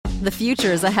The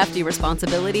future is a hefty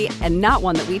responsibility and not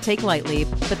one that we take lightly.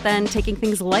 But then taking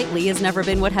things lightly has never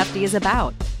been what Hefty is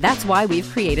about. That's why we've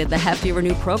created the Hefty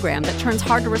Renew program that turns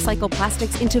hard-to-recycle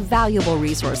plastics into valuable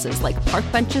resources like park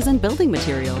benches and building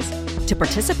materials. To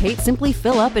participate, simply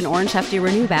fill up an orange Hefty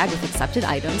Renew bag with accepted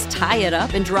items, tie it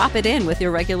up, and drop it in with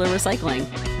your regular recycling.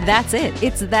 That's it.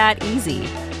 It's that easy.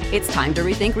 It's time to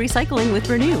rethink recycling with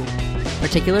Renew.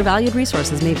 Particular valued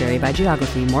resources may vary by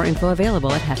geography. More info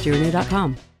available at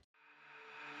heftyrenew.com.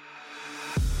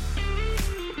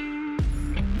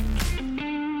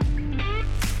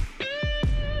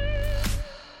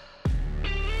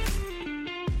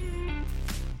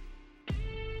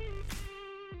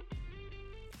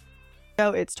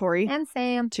 It's Tori and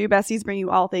Sam. Two besties bring you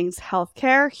all things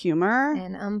healthcare, humor,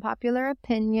 and unpopular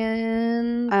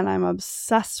opinions. And I'm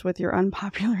obsessed with your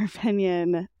unpopular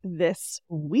opinion this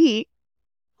week.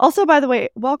 Also, by the way,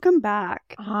 welcome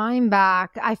back. I'm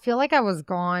back. I feel like I was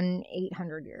gone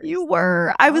 800 years. You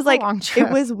were. I was like, it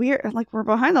was weird. Like, we're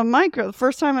behind the mic the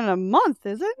first time in a month,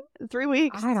 is it? 3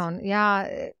 weeks.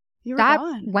 Yeah. You were that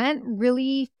gone. Went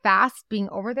really fast being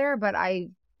over there, but I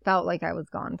felt like I was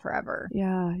gone forever.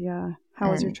 Yeah. How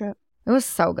was your trip? It was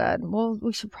so good. Well,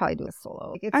 we should probably do a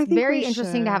solo. It's very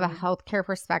interesting to have a healthcare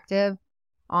perspective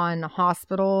on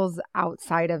hospitals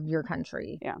outside of your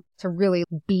country. Yeah. To really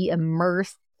be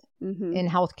immersed in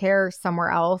healthcare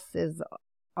somewhere else is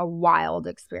a wild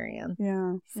experience.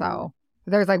 Yeah. So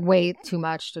there's like way too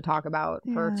much to talk about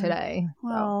for today.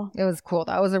 Well, so it was cool.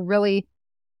 That was a really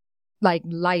like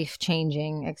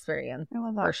life-changing experience. I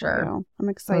love that for sure. You. I'm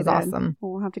excited. It was awesome.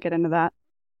 We'll have to get into that.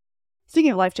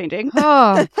 Speaking of life-changing.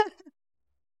 Oh.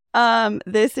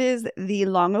 This is the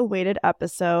long-awaited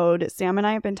episode. Sam and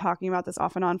I have been talking about this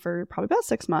off and on for probably about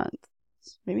 6 months.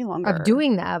 Maybe longer. Of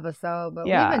doing the episode, but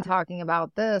we've been talking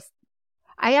about this.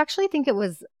 I actually think it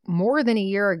was more than a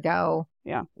year ago.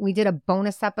 Yeah. We did a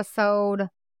bonus episode,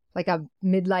 like a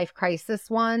midlife crisis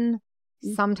one,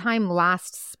 sometime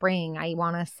last spring. I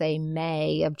want to say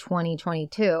May of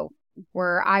 2022,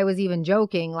 where I was even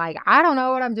joking, like, I don't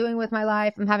know what I'm doing with my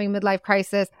life. I'm having a midlife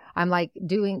crisis. I'm like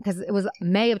because it was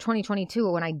May of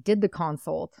 2022 when I did the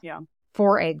consult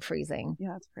for egg freezing. Yeah,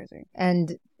 that's crazy.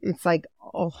 And it's like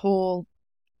a whole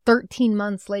 13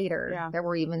 months later that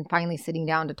we're even finally sitting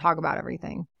down to talk about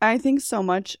everything. I think so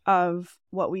much of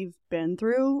what we've been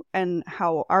through and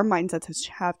how our mindsets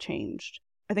have changed.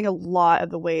 I think a lot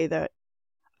of the way that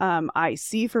I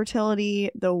see fertility,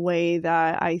 the way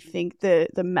that I think the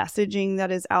messaging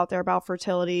that is out there about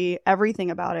fertility,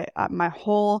 everything about it, my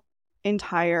whole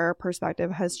entire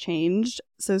perspective has changed.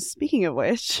 So speaking of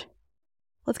which,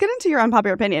 let's get into your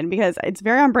unpopular opinion because it's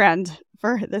very on brand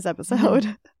for this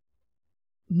episode.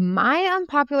 My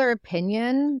unpopular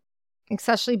opinion,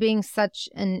 especially being such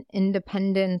an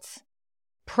independent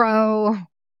pro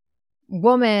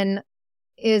woman,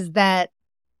 is that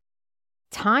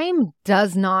time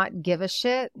does not give a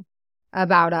shit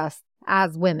about us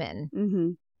as women.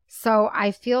 Mm-hmm. So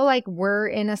I feel like we're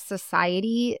in a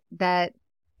society that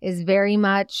is very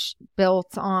much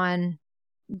built on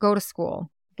go to school,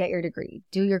 get your degree,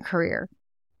 do your career,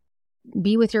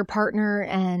 be with your partner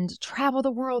and travel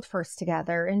the world first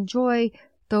together, enjoy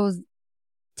those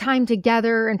time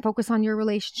together and focus on your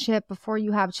relationship before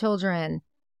you have children.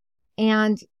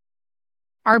 And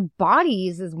our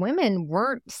bodies as women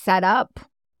weren't set up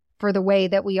for the way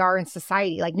that we are in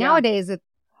society. Like nowadays, it's,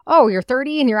 you're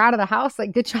 30 and you're out of the house.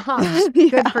 Like, good job.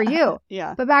 Good for you.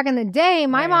 Yeah. But back in the day,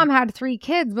 my mom had 3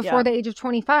 kids before the age of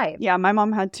 25. Yeah. My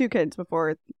mom had 2 kids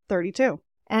before 32.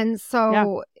 And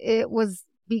so it was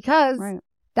because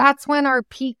that's when our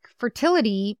peak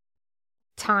fertility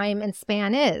time and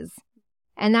span is.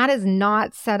 And that is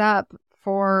not set up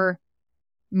for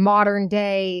modern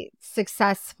day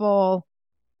successful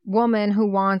woman who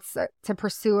wants to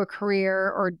pursue a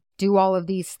career or do all of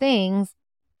these things.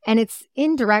 And it's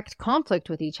in direct conflict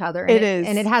with each other. It is.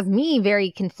 And it has me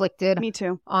very conflicted. Me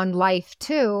too. On life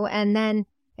too. And then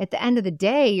at the end of the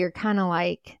day, you're kind of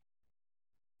like,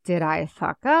 did I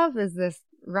fuck up? Is this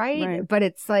right? But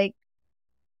it's like,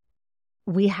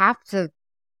 we have to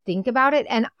think about it.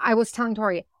 And I was telling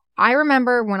Tori, I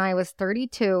remember when I was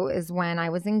 32 is when I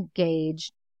was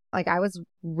engaged. Like I was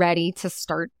ready to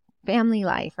start family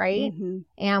life, right? Mm-hmm.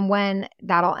 And when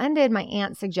that all ended, my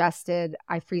aunt suggested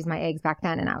I freeze my eggs back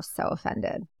then. And I was so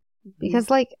offended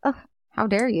because like, how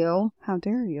dare you? How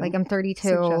dare you? Like I'm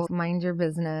 32, mind your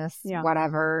business,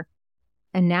 whatever.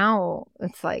 And now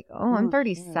it's like, I'm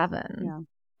 37. Yeah.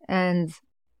 And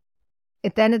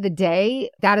at the end of the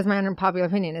day, that is my unpopular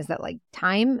opinion, is that like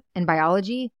time and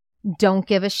biology don't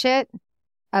give a shit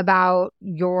about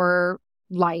your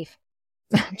life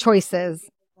choices.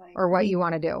 or what you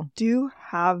want to do. Do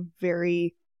have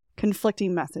very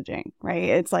conflicting messaging, right?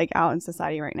 It's like out in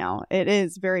society right now. It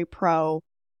is very pro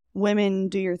women,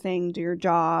 do your thing, do your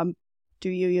job, do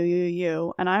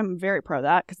you. And I'm very pro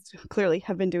that because clearly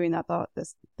have been doing that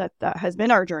that has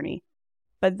been our journey.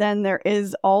 But then there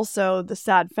is also the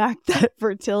sad fact that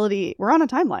fertility, we're on a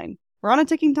timeline. We're on a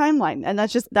ticking timeline. And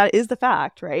that is the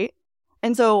fact, right?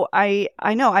 And so I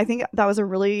think that was a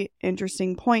really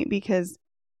interesting point because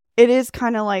it is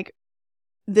kind of like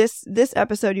this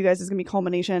episode, you guys, is going to be a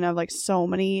culmination of like so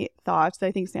many thoughts that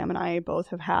I think Sam and I both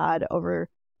have had over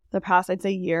the past, I'd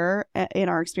say, year in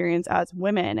our experience as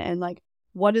women. And like,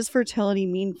 what does fertility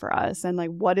mean for us? And like,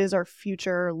 what does our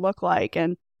future look like?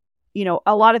 And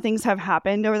a lot of things have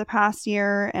happened over the past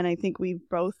year, and I think we've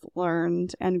both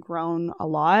learned and grown a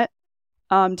lot.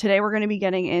 Today, we're going to be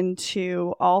getting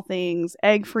into all things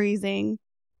egg freezing.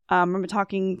 I'm going to be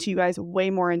talking to you guys way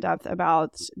more in depth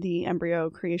about the embryo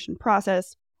creation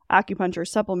process, acupuncture,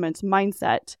 supplements,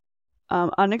 mindset,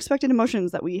 unexpected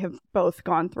emotions that we have both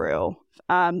gone through.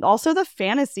 Also, the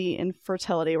fantasy in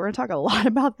fertility. We're going to talk a lot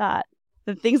about that.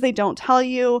 The things they don't tell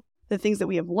you. The things that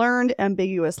we have learned,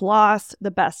 ambiguous loss,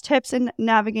 the best tips in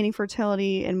navigating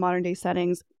fertility in modern day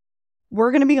settings.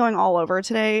 We're going to be going all over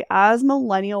today as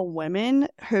millennial women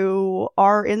who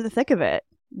are in the thick of it.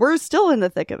 We're still in the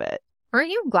thick of it.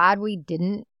 Aren't you glad we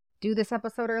didn't do this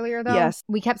episode earlier, though? Yes.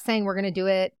 We kept saying we're going to do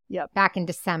it back in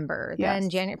December, then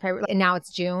January, February, and now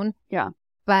it's June. Yeah.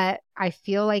 But I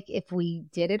feel like if we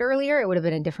did it earlier, it would have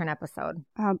been a different episode.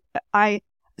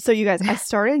 So you guys, I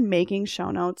started making show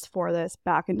notes for this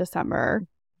back in December,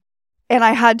 and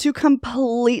I had to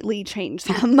completely change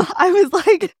them. I was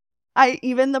like,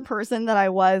 even the person that I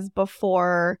was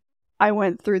before I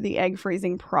went through the egg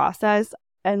freezing process,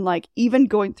 and like even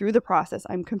going through the process,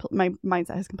 my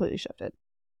mindset has completely shifted.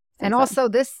 And also,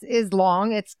 this is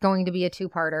long. It's going to be a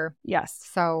two-parter. Yes.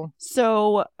 So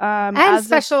and as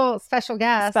special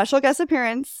guest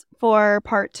appearance for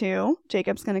part 2.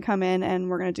 Jacob's going to come in, and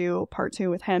we're going to do part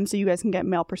 2 with him, so you guys can get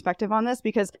male perspective on this,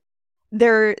 because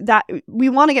we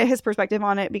want to get his perspective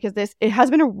on it, because it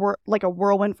has been a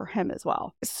whirlwind for him as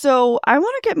well. So I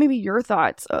want to get maybe your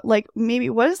thoughts, like maybe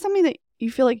what is something that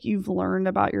you feel like you've learned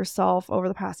about yourself over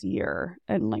the past year,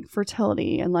 and like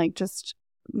fertility, and like just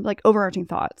like overarching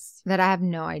thoughts. That I have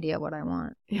no idea what I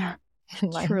want. Yeah.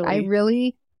 Like, truly. I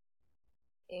really,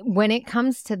 when it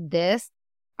comes to this,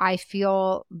 I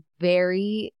feel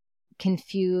very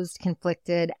confused,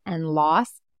 conflicted, and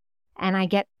lost. And I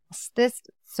get this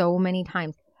so many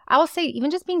times. I will say,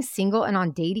 even just being single and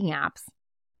on dating apps,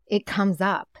 it comes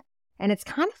up. And it's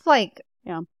kind of like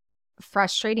a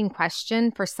frustrating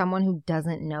question for someone who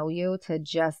doesn't know you to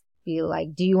just be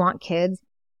like, do you want kids?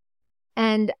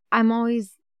 And I'm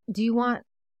always,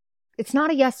 it's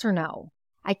not a yes or no.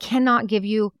 I cannot give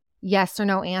you yes or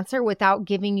no answer without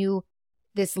giving you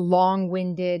this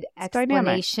long-winded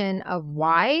explanation of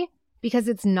why, because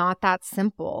it's not that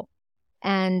simple.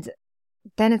 And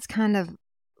then it's kind of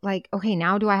like, okay,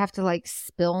 now do I have to like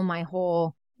spill my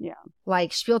whole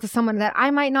like spiel to someone that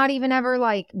I might not even ever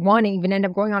like, one, even end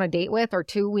up going on a date with, or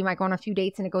two, we might go on a few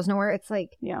dates and it goes nowhere. It's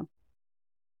like,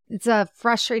 it's a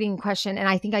frustrating question. And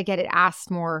I think I get it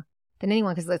asked more than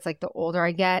anyone, because it's like the older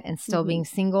I get and still being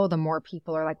single, the more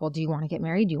people are like, well, do you want to get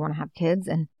married? Do you want to have kids?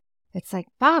 And it's like,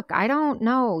 fuck, I don't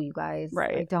know, you guys.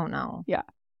 Right. I don't know. Yeah.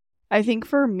 I think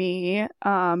for me,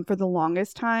 for the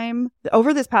longest time,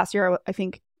 over this past year, I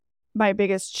think my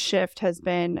biggest shift has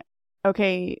been,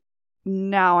 okay,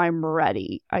 now I'm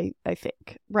ready, I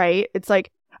think, right? It's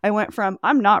like, I went from,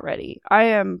 I'm not ready. I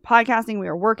am podcasting. We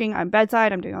are working. I'm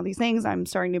bedside. I'm doing all these things. I'm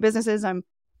starting new businesses. I'm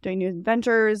doing new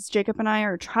adventures. Jacob and I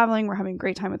are traveling. We're having a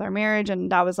great time with our marriage.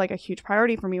 And that was like a huge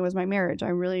priority for me, was my marriage. I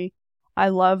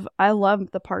love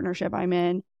the partnership I'm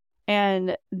in.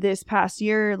 And this past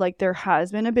year, like, there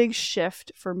has been a big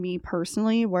shift for me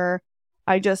personally, where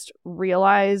I just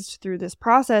realized through this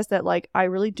process that like, I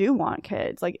really do want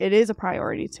kids. Like, it is a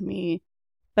priority to me.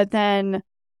 But then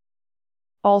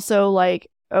also like,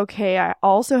 okay, I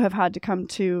also have had to come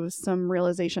to some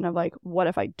realization of like, what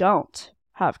if I don't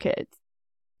have kids?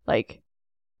 Like,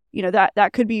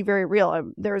 that could be very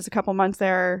real. There was a couple months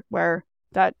there where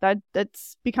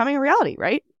that's becoming a reality,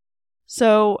 right?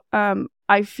 So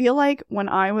I feel like when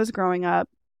I was growing up,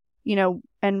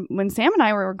 and when Sam and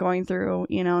I were going through,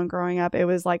 and growing up, it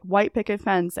was like white picket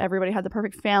fence. Everybody had the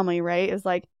perfect family, right? It was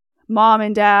like mom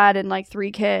and dad and like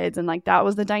 3 kids, and like that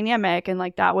was the dynamic, and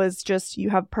like that was just, you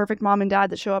have perfect mom and dad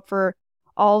that show up for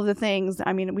all of the things.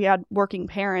 I mean, we had working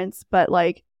parents, but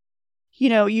like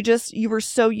you were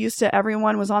so used to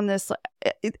everyone was on this.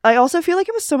 I also feel like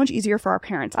it was so much easier for our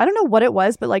parents. I don't know what it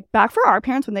was, but like back for our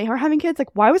parents when they were having kids,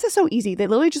 like why was it so easy? They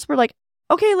literally just were like,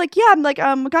 okay, like, yeah, I'm like,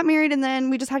 we got married and then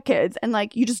we just had kids and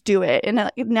like, you just do it.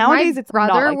 And nowadays it's not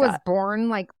like brother was that. born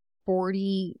like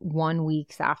 41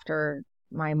 weeks after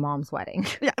my mom's wedding.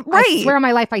 Yeah, right. I swear on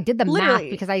my life, I did the Literally.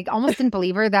 math because I almost didn't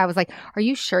believe her that I was like, are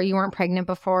you sure you weren't pregnant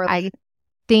before? I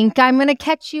think I'm going to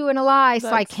catch you in a lie.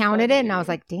 So I counted it and I was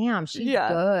like, damn, she's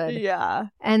good. Yeah.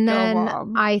 And then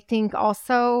Mom. I think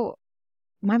also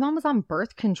my mom was on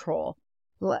birth control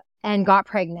and got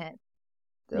pregnant.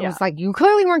 It was like, you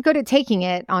clearly weren't good at taking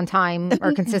it on time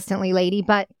or consistently, lady.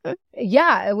 But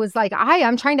yeah, it was like,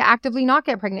 I'm trying to actively not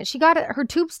get pregnant. She got her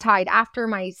tubes tied after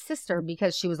my sister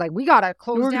because she was like, we got to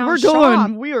close down shop.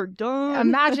 Done. We are done.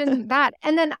 Imagine that.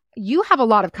 And then you have a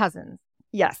lot of cousins.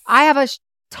 Yes. I have a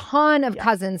ton of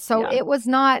cousins. So it was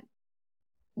not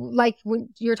like when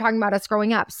you're talking about us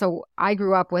growing up. So I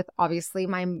grew up with obviously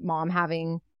my mom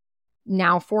having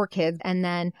now 4 kids, and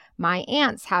then my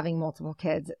aunts having multiple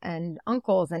kids and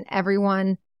uncles and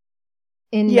everyone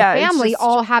in the family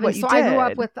all having. So I grew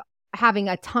up with having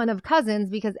a ton of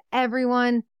cousins because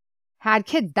everyone had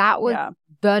kids. That was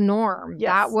the norm.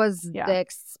 Yes. That was the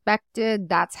expected.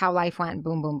 That's how life went.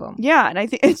 Boom, boom, boom. Yeah. And I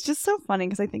think it's just so funny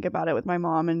because I think about it with my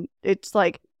mom and it's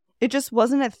like, it just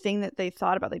wasn't a thing that they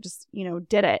thought about. They just,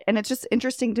 did it. And it's just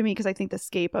interesting to me because I think the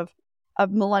scape of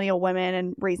millennial women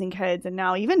and raising kids and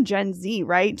now even Gen Z,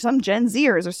 right? Some Gen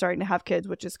Zers are starting to have kids,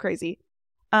 which is crazy.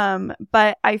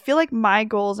 But I feel like my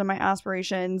goals and my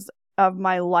aspirations of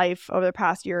my life over the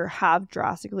past year have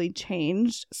drastically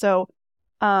changed. So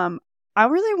I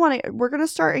really we're going to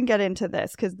start and get into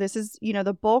this because this is,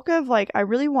 the bulk of like, I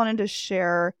really wanted to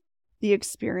share the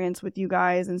experience with you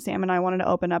guys, and Sam and I wanted to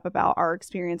open up about our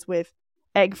experience with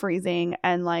egg freezing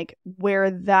and like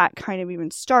where that kind of even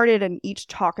started and each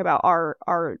talk about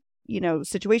our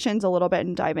situations a little bit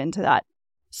and dive into that.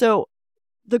 So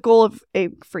the goal of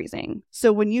egg freezing.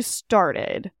 So when you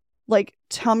started, like,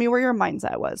 tell me where your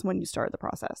mindset was when you started the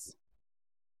process.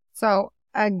 So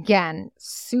again,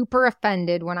 super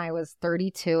offended when I was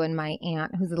 32 and my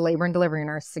aunt, who's a labor and delivery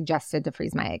nurse, suggested to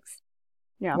freeze my eggs.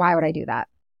 Yeah. Why would I do that?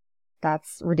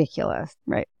 That's ridiculous.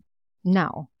 Right.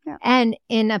 No. Yeah. And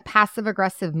in a passive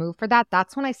aggressive move for that,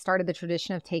 that's when I started the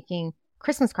tradition of taking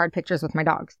Christmas card pictures with my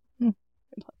dogs.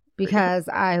 Because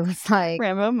I was like,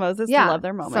 Rambo and Moses love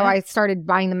their moment. So I started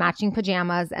buying the matching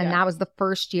pajamas, and that was the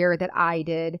first year that I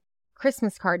did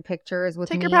Christmas card pictures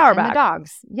with me power and back. the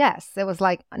dogs. Yes. It was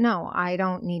like, no, I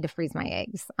don't need to freeze my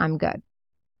eggs. I'm good.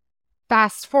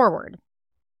 Fast forward.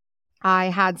 I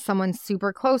had someone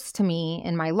super close to me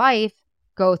in my life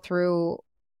go through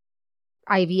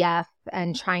IVF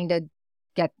and trying to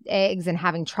get eggs and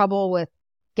having trouble with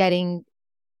getting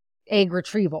egg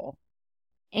retrieval.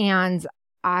 And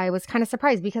I was kind of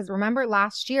surprised because remember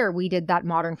last year we did that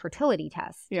modern fertility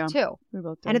test too. We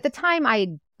both did. And at the time I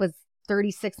was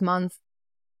 36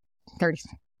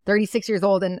 years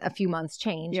old and a few months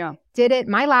change. Yeah. Did it.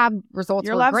 My lab results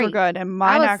Your were labs great. were good and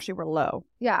mine actually were low.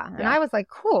 Yeah. And I was like,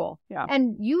 cool. Yeah.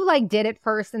 And you like did it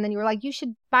first and then you were like, you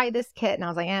should buy this kit. And I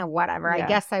was like, whatever. I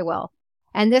guess I will.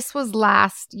 And this was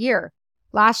last year.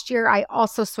 Last year, I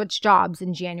also switched jobs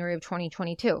in January of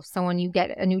 2022. So when you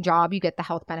get a new job, you get the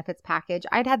health benefits package.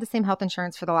 I'd had the same health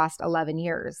insurance for the last 11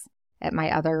 years at my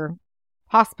other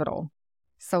hospital.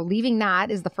 So leaving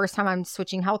that is the first time I'm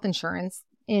switching health insurance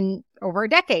in over a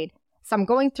decade. So I'm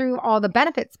going through all the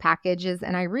benefits packages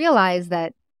and I realize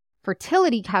that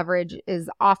fertility coverage is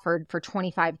offered for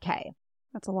 $25,000.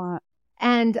 That's a lot.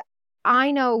 And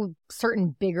I know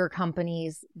certain bigger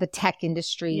companies, the tech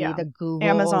industry, the Googles,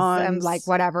 Amazon, and like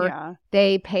whatever,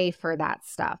 they pay for that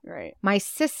stuff. Right. My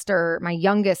sister, my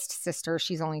youngest sister,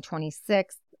 she's only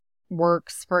 26,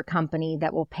 works for a company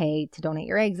that will pay to donate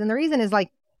your eggs. And the reason is like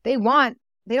they don't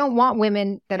want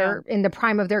women that are in the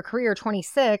prime of their career,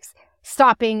 26,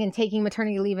 stopping and taking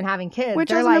maternity leave and having kids.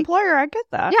 Which as an employer, I get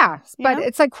that. Yeah. But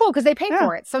it's like cool because they pay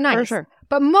for it. So nice. For sure.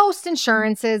 But most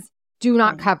insurances do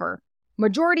not cover.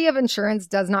 Majority of insurance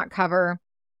does not cover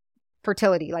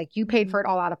fertility. Like you paid for it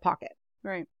all out of pocket.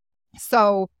 Right.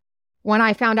 So when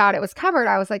I found out it was covered,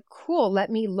 I was like, cool,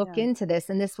 let me look into this.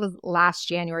 And this was last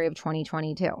January of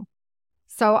 2022.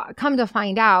 So come to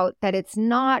find out that it's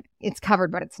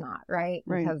covered, but it's not, right?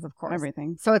 Because of course.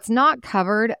 Everything. So it's not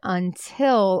covered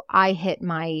until I hit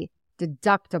my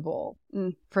deductible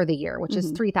for the year, which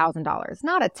is $3,000.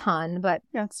 Not a ton, but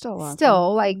it's still a lot.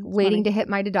 Still, like waiting to hit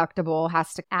my deductible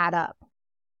has to add up.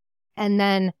 And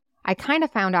then I kind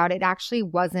of found out it actually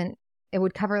wasn't, it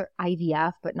would cover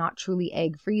IVF, but not truly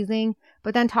egg freezing.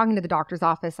 But then talking to the doctor's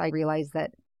office, I realized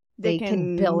that they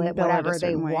can bill it whatever a they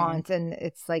certain way. want. And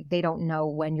it's like, they don't know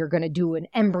when you're going to do an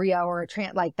embryo or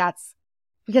like that's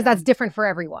because that's different for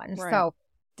everyone. Right. So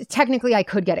technically I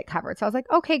could get it covered. So I was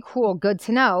like, okay, cool. Good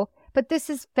to know. But this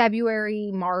is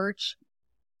February, March.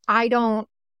 I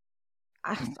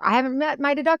haven't met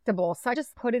my deductible. So I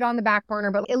just put it on the back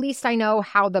burner, but at least I know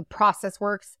how the process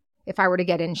works if I were to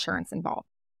get insurance involved.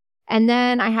 And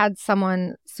then I had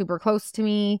someone super close to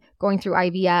me going through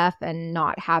IVF and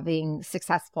not having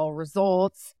successful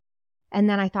results. And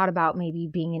then I thought about maybe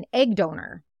being an egg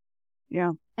donor.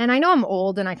 Yeah. And I know I'm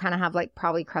old and I kind of have like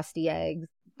probably crusty eggs.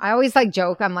 I always like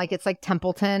joke. I'm like, it's like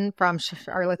Templeton from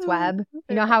Charlotte's Web.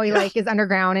 You know how he like is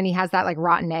underground and he has that like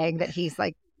rotten egg that he's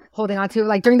like holding on to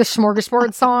like during the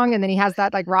Smorgasbord song. And then he has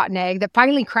that like rotten egg that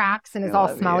finally cracks and is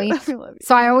all smelly.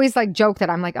 So I always like joke that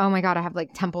I'm like, oh my God, I have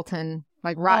like Templeton,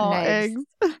 like rotten eggs.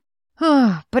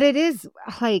 But it is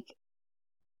like,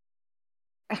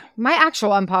 my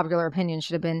actual unpopular opinion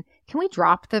should have been, can we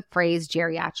drop the phrase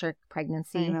geriatric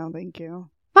pregnancy? I know, thank you.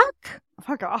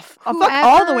 Fuck off. I'll fuck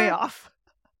all the way off.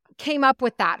 Came up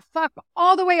with that. Fuck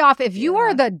all the way off. If you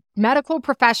are the medical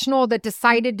professional that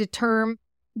decided to term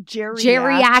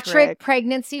geriatric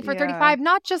pregnancy for 35,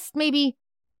 not just maybe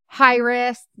high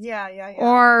risk.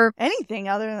 Or anything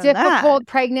other than difficult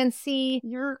pregnancy.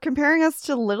 You're comparing us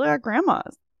to little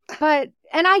grandmas. And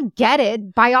I get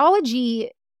it.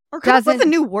 Biology or come up with a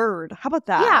new word. How about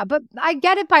that? Yeah, but I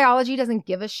get it. Biology doesn't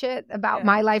give a shit about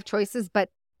my life choices, but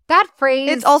that phrase.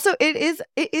 It's also, it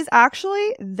is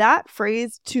actually, that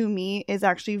phrase to me is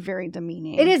actually very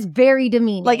demeaning. It is very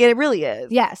demeaning. Like it really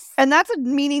is. Yes. And that's a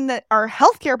meaning that our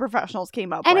healthcare professionals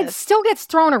came up with. And it still gets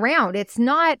thrown around. It's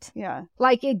not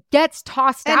like it gets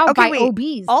tossed out by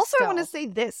OBs. Also, I want to say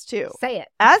this too. Say it.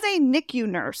 As a NICU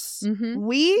nurse,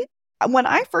 when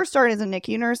I first started as a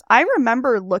NICU nurse, I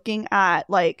remember looking at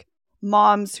like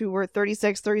moms who were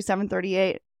 36, 37,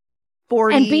 38.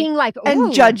 40, and being like,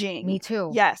 and judging. Me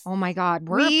too. Yes. Oh my God.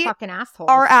 We fucking assholes.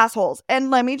 Are assholes.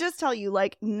 And let me just tell you,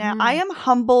 like, now I am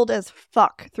humbled as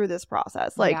fuck through this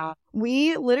process. Like,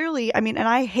 we literally, I mean, and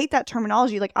I hate that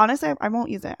terminology. Like, honestly, I won't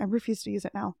use it. I refuse to use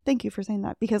it now. Thank you for saying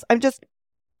that, because I'm just,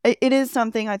 it is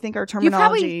something I think our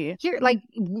terminology. You probably hear, like,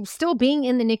 still being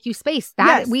in the NICU space,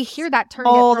 that we hear that term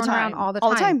all get the thrown time. around all the time.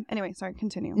 All the time. Anyway, sorry,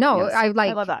 continue. No, yes. I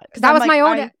love that. That was like, my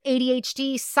own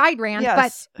ADHD side rant,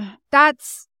 but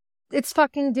it's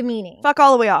fucking demeaning. Fuck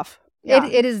all the way off. Yeah.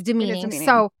 It is demeaning.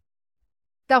 So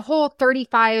the whole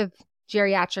 35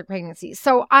 geriatric pregnancy.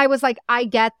 So I was like, I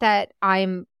get that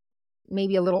I'm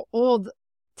maybe a little old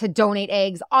to donate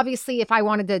eggs. Obviously, if I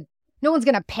wanted to, no one's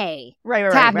going to pay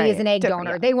to have me as an egg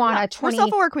donor. They want a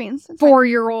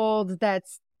 24-year-old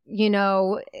that's, you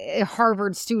know, a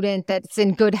Harvard student that's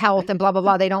in good health and blah, blah,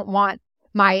 blah. They don't want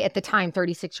my, at the time,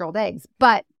 36-year-old eggs.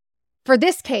 But for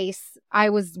this case, I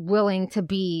was willing to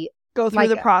go through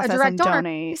the process and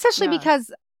donate. Especially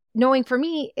because knowing for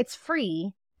me, it's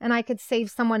free and I could save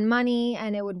someone money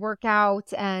and it would work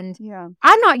out. And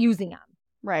I'm not using them.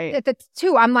 Right. At the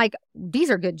two, I'm like, these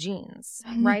are good genes,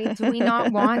 right? Do we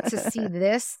not want to see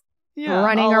this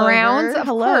running around? Of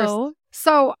course.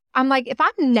 So I'm like, if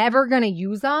I'm never going to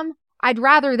use them, I'd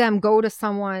rather them go to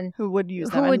someone who would use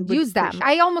them.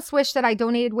 I almost wish that I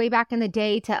donated way back in the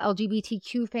day to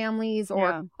LGBTQ families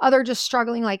or other just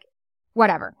struggling, like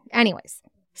whatever. Anyways,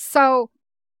 so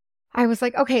I was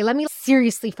like, okay, let me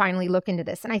seriously finally look into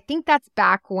this. And I think that's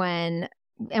back when,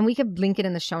 and we could link it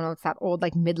in the show notes, that old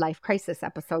like midlife crisis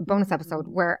episode, bonus episode,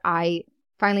 where I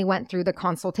finally went through the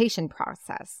consultation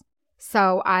process.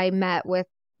 So I met with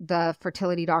the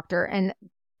fertility doctor, and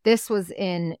this was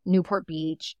in Newport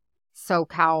Beach,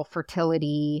 SoCal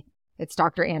Fertility. It's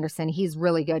Dr. Anderson. He's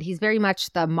really good. He's very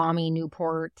much the mommy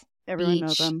Newport Everyone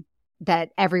knows him.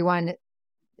 That everyone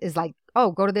is like,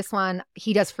 oh, go to this one.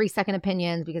 He does free second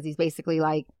opinions because he's basically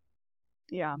like,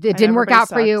 it didn't work out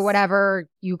for you, whatever.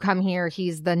 You come here.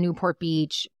 He's the Newport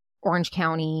Beach, Orange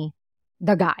County,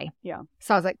 the guy. Yeah.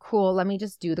 So I was like, cool, let me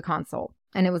just do the consult.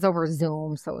 And it was over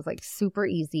Zoom. So it was like super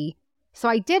easy. So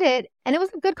I did it and it was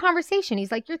a good conversation.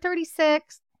 He's like, you're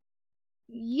 36.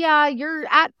 Yeah, you're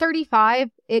at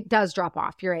 35. It does drop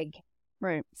off your egg.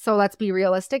 Right. So let's be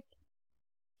realistic.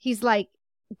 He's like,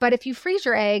 but if you freeze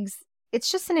your eggs, it's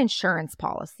just an insurance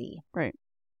policy. Right.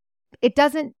 It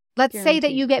doesn't, let's say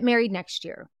that you get married next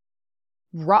year.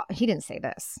 He didn't say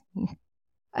this.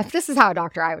 If this is how a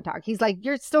doctor I would talk, he's like,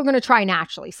 you're still going to try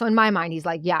naturally. So in my mind, he's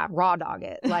like, yeah, raw dog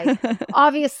it. Like,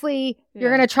 obviously, you're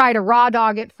going to try to raw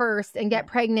dog it first and get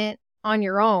pregnant on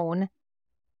your own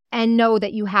and know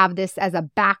that you have this as a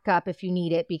backup if you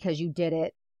need it because you did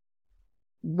it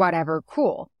whatever,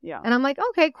 cool. Yeah. And I'm like,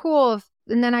 okay, cool.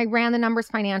 And then I ran the numbers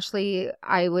financially.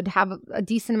 I would have a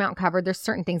decent amount covered. There's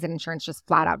certain things that insurance just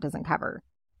flat out doesn't cover.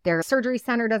 Their surgery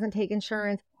center doesn't take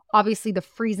insurance. Obviously, the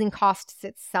freezing costs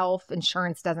itself,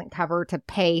 insurance doesn't cover to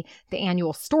pay the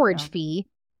annual storage fee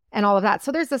and all of that.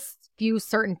 So there's a few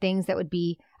certain things that would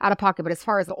be out of pocket. But as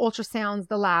far as the ultrasounds,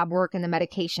 the lab work, and the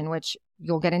medication, which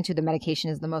you'll get into, the medication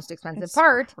is the most expensive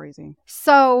part. Crazy.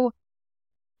 So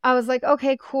I was like,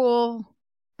 okay, cool.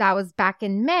 That was back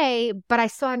in May, but I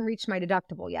still hadn't reached my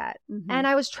deductible yet. Mm-hmm. And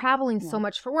I was traveling so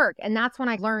much for work. And that's when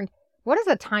I learned, what does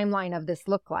a timeline of this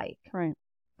look like? Right.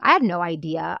 I had no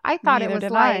idea. I thought it was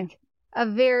like a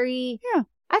very,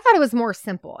 I thought it was more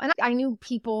simple. And I knew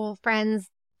people, friends,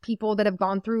 people that have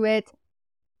gone through it.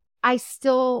 I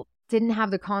still didn't have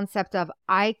the concept of,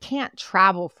 I can't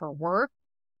travel for work.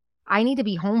 I need to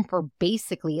be home for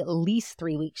basically at least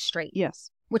 3 weeks straight.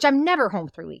 Yes. Which I'm never home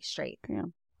 3 weeks straight. Yeah.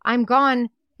 I'm gone.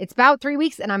 It's about 3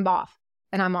 weeks and I'm off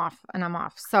and I'm off and I'm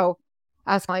off. So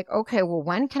I was like, okay, well,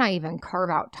 when can I even carve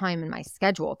out time in my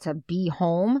schedule to be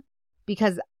home?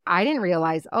 Because I didn't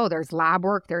realize, oh, there's lab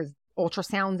work, there's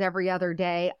ultrasounds every other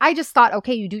day. I just thought,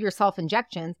 okay, you do your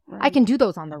self-injections. Right. I can do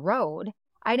those on the road.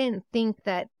 I didn't think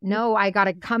that, no, I got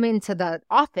to come into the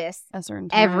office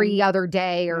every other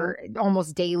day or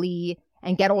almost daily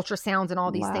and get ultrasounds and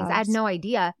all these things. I had no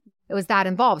idea it was that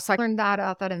involved. So I learned that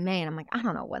out in May and I'm like, I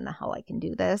don't know when the hell I can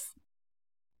do this.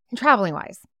 And traveling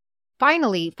wise,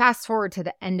 finally, fast forward to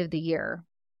the end of the year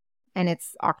and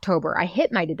it's October. I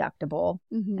hit my deductible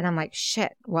and I'm like,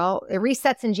 shit, well, it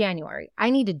resets in January. I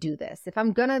need to do this. If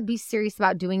I'm going to be serious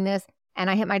about doing this and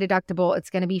I hit my deductible, it's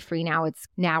going to be free now. It's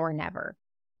now or never.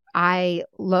 I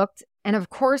looked and of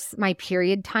course my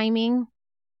period timing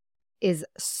is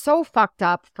so fucked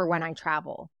up for when I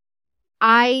travel.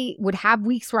 I would have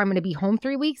weeks where I'm going to be home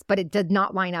 3 weeks, but it did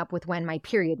not line up with when my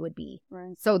period would be.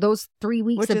 Right. So those 3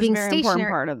 weeks of being stationary. Which is a very important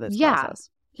part of this process.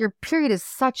 Your period is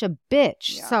such a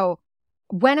bitch. Yeah. So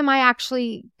when am I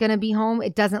actually going to be home?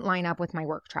 It doesn't line up with my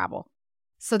work travel.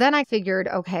 So then I figured,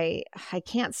 okay, I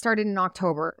can't start it in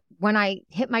October. When I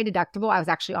hit my deductible, I was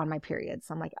actually on my period.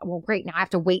 So I'm like, well, great. Now I have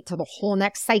to wait till the whole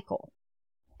next cycle.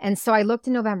 And so I looked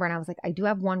in November and I was like, I do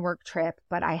have one work trip,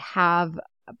 but I have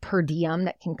per diem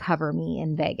that can cover me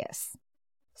in Vegas.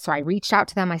 So I reached out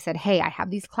to them. I said, hey, I have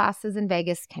these classes in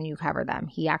Vegas. Can you cover them?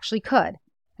 He actually could.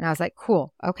 And I was like,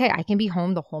 cool. Okay, I can be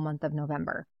home the whole month of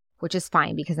November, which is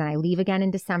fine because then I leave again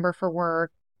in December for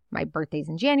work. My birthday's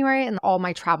in January and all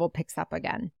my travel picks up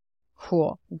again.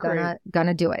 Cool.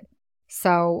 Gonna do it.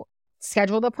 So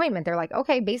scheduled appointment. They're like,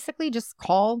 okay, basically just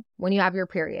call when you have your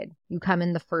period. You come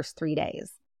in the first 3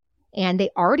 days. And they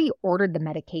already ordered the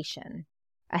medication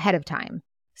ahead of time.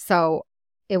 So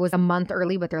it was a month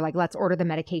early, but they're like, let's order the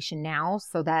medication now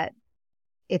so that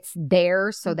it's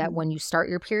there so that when you start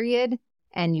your period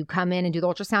and you come in and do the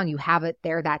ultrasound, you have it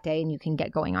there that day and you can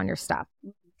get going on your stuff.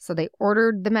 So they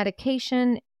ordered the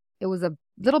medication. It was a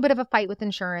little bit of a fight with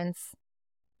insurance,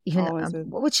 even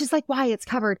which is like why it's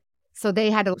covered. So they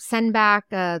had to send back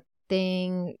a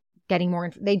thing, getting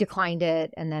more. They declined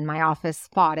it. And then my office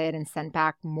fought it and sent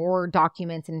back more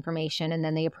documents and information. And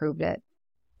then they approved it.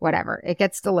 Whatever. It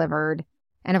gets delivered.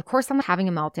 And of course, I'm having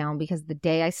a meltdown because the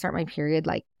day I start my period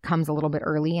comes a little bit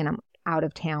early and I'm out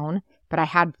of town. But I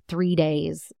had 3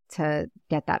 days to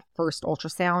get that first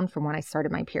ultrasound from when I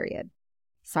started my period.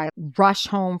 So I rush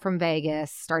home from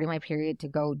Vegas, starting my period to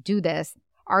go do this.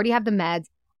 Already have the meds.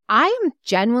 I am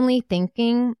genuinely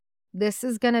thinking this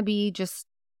is going to be just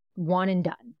one and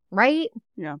done, right?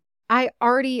 Yeah. I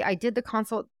did the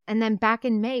consult. And then back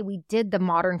in May, we did the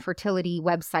Modern Fertility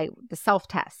website, the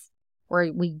self-test,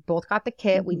 where we both got the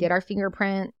kit. We did our finger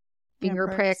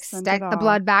pricks, stuck the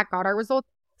blood back, got our results.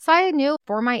 So I knew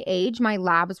for my age, my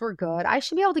labs were good. I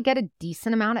should be able to get a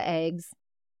decent amount of eggs,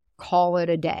 call it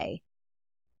a day.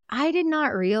 I did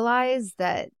not realize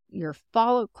that your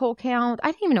follicle count,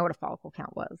 I didn't even know what a follicle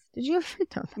count was. Did you ever know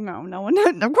that? No, no one,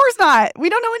 of course not. We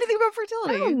don't know anything about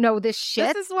fertility. I don't know this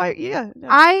shit. This is why, yeah. No.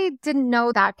 I didn't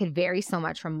know that could vary so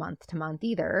much from month to month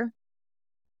either.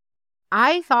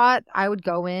 I thought I would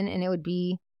go in and it would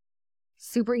be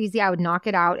super easy. I would knock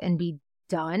it out and be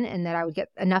done and that I would get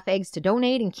enough eggs to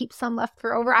donate and keep some left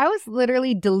for over. I was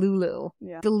literally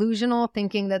delusional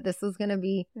thinking that this was going to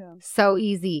be so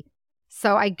easy.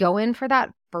 So I go in for that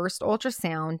first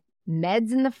ultrasound,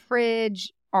 meds in the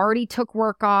fridge, already took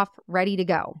work off, ready to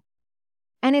go.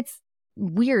 And it's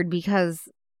weird because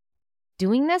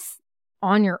doing this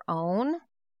on your own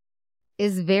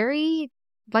is very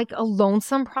like a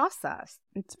lonesome process.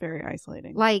 It's very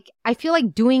isolating. Like, I feel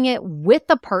like doing it with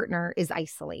a partner is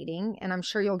isolating, and I'm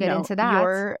sure you'll get into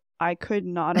that. I could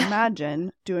not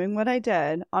imagine doing what I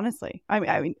did, honestly. I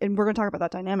mean, and we're going to talk about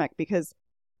that dynamic because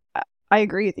I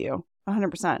agree with you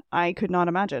 100%. I could not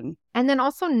imagine. And then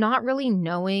also not really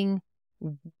knowing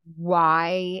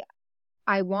why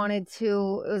I wanted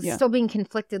to. It was still being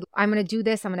conflicted. I'm going to do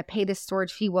this. I'm going to pay this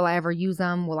storage fee. Will I ever use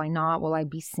them? Will I not? Will I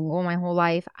be single my whole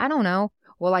life? I don't know.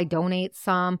 Will I donate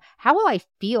some? How will I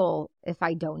feel if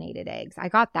I donated eggs? I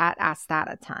got asked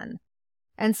that a ton.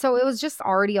 And so it was just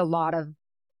already a lot of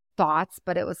thoughts,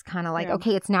 but it was kind of like,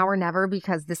 okay, it's now or never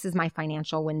because this is my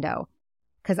financial window.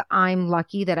 Because I'm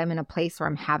lucky that I'm in a place where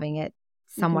I'm having it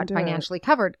somewhat financially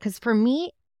covered. Because for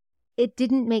me, it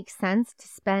didn't make sense to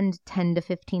spend $10,000 to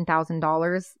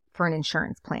 $15,000 for an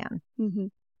insurance plan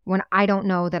when I don't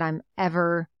know that I'm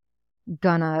ever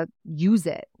gonna use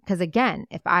it. Because again,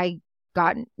 if I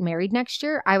got married next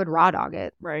year, I would raw dog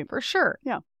it, right? For sure.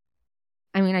 Yeah.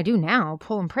 I mean, I do now.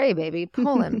 Pull and pray, baby.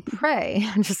 Pull and pray.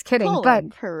 I'm just kidding. Pull but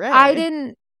and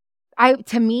pray.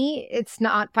 To me, it's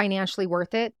not financially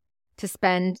worth it to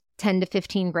spend 10 to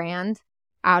 15 grand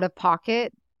out of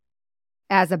pocket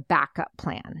as a backup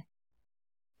plan.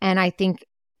 And I think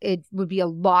it would be a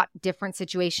lot different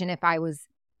situation if I was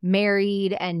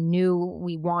married and knew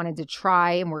we wanted to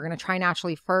try and we're going to try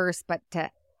naturally first, but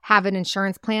to have an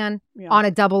insurance plan on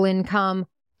a double income.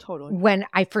 Totally. When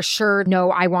I for sure know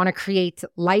I want to create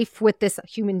life with this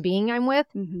human being I'm with.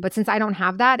 But since I don't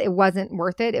have that, it wasn't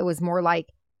worth it. It was more like,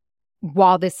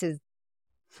 while this is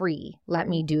free, let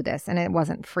me do this. And it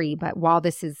wasn't free, but while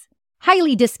this is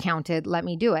highly discounted, let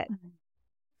me do it.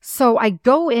 So I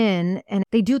go in and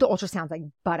they do the ultrasounds like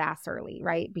butt ass early,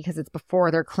 right? Because it's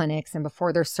before their clinics and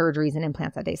before their surgeries and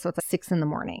implants that day. So it's like 6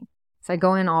 a.m. So I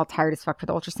go in all tired as fuck for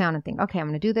the ultrasound and think, okay, I'm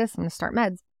going to do this. I'm going to start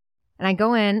meds. And I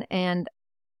go in, and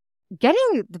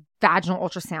getting the vaginal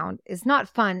ultrasound is not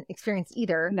fun experience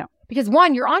either. No. Because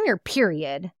one, you're on your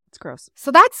period. It's gross.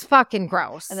 So that's fucking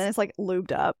gross. And then it's like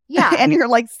lubed up. Yeah. And you're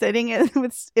like sitting in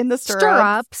the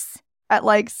stirrups at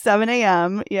like 7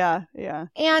 a.m. Yeah. Yeah.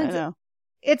 And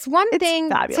it's one thing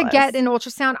to get an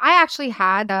ultrasound. I actually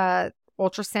had a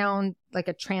ultrasound, like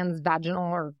a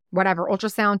transvaginal or whatever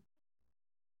ultrasound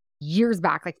years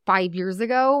back, like 5 years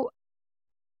ago.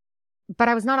 But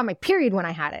I was not on my period when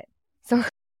I had it. So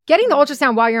getting the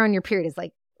ultrasound while you're on your period is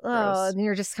like, oh, and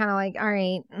you're just kind of like, all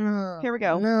right, here we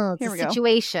go. No, it's a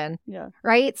situation. Yeah.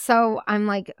 Right. So I'm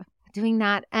like doing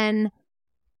that. And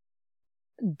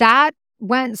that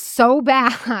went so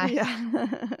bad. Yeah.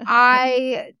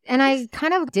 I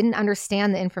kind of didn't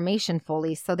understand the information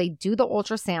fully. So they do the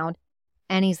ultrasound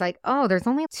and he's like, oh, there's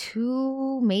only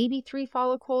 2, maybe 3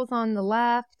 follicles on the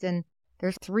left and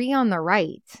there's 3 on the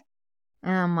right.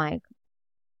 And I'm like,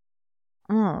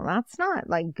 oh, that's not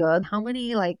like good. How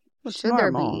many should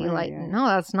normal, there be? right? No,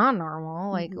 that's not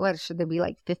normal. Like, what should there be?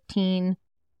 Like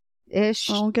 15-ish?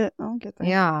 I'll get there.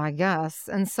 Yeah, I guess.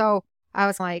 And so I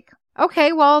was like,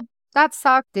 okay, well, that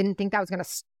sucked. Didn't think that was going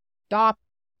to stop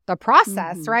the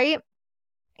process, right?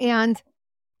 And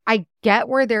I get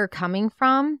where they're coming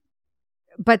from,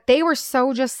 but they were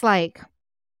so just like,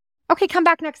 okay, come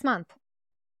back next month.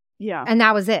 Yeah. And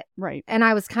that was it. Right. And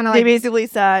I was kind of like, they basically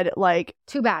said like,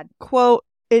 too bad. Quote,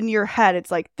 in your head,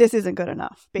 it's like, this isn't good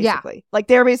enough, basically. Yeah. Like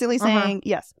they're basically saying,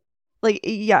 yes. Like,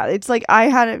 yeah, it's like I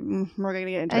had it. We're going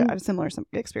to get into a similar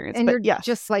experience. And but you're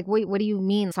just like, wait, what do you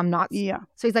mean? So I'm not. Yeah.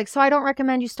 So he's like, so I don't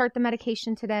recommend you start the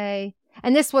medication today.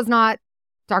 And this was not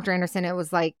Dr. Anderson. It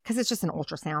was like, because it's just an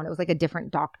ultrasound. It was like a different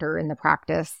doctor in the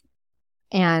practice.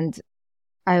 And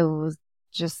I was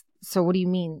just, so what do you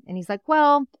mean? And he's like,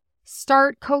 well,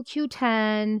 start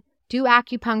CoQ10, do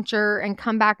acupuncture, and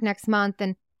come back next month.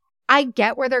 And I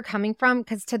get where they're coming from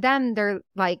because to them, they're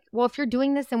like, well, if you're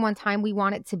doing this in one time, we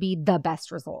want it to be the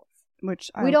best results.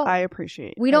 Which I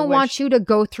appreciate. We don't want you to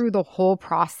go through the whole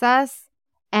process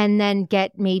and then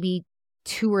get maybe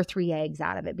 2 or 3 eggs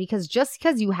out of it. Because just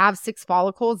because you have 6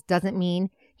 follicles doesn't mean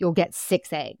you'll get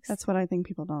 6 eggs. That's what I think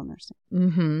people don't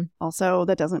understand. Also,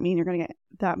 that doesn't mean you're going to get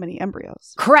that many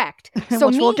embryos. Correct. So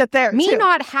we'll get there. Me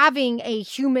not having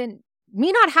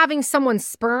someone's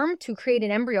sperm to create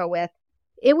an embryo with,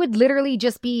 it would literally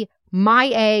just be my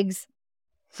eggs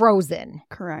frozen.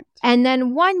 Correct. And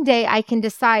then one day I can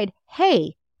decide,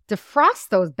 hey, defrost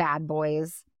those bad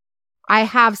boys. I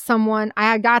got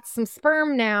some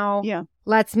sperm now. Yeah.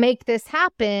 Let's make this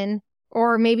happen.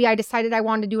 Or maybe I decided I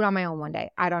wanted to do it on my own one day.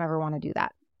 I don't ever want to do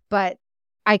that. But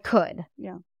I could.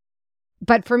 Yeah.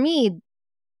 But for me,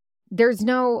 there's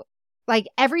no,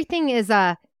 everything is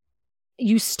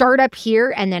you start up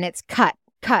here and then it's cut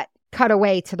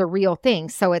away to the real thing.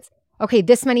 So it's, okay,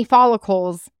 this many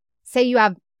follicles, say you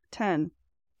have 10.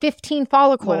 15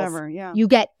 follicles. Whatever, yeah. You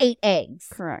get 8 eggs.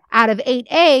 Correct. Out of 8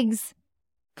 eggs,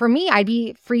 for me, I'd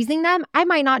be freezing them. I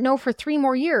might not know for 3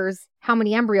 more years how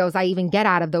many embryos I even get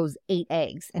out of those 8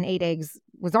 eggs. And 8 eggs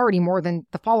was already more than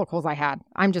the follicles I had.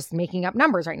 I'm just making up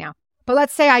numbers right now. But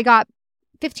let's say I got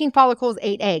 15 follicles,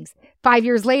 8 eggs. 5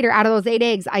 years later, out of those 8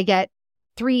 eggs, I get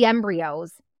 3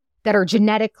 embryos that are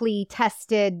genetically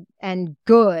tested and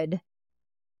good.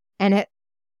 And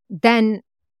then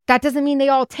that doesn't mean they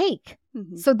all take.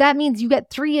 Mm-hmm. So that means you get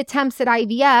 3 attempts at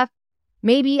IVF.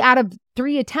 Maybe out of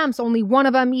 3 attempts, only one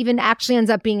of them even actually ends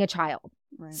up being a child.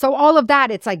 Right. So all of that,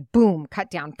 it's like, boom,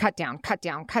 cut down, cut down, cut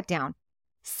down, cut down.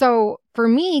 So for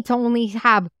me to only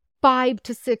have 5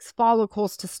 to 6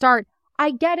 follicles to start,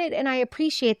 I get it. And I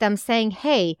appreciate them saying,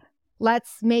 hey,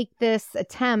 let's make this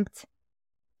attempt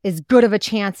as good of a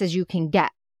chance as you can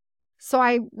get. So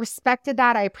I respected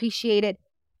that. I appreciate it.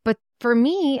 But for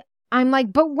me, I'm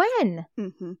like, but when?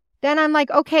 Mm-hmm. Then I'm like,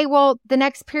 okay, well, the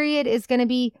next period is going to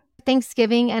be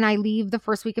Thanksgiving, and I leave the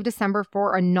first week of December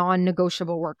for a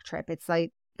non-negotiable work trip. It's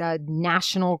like a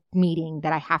national meeting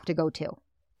that I have to go to.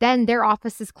 Then their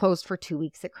office is closed for 2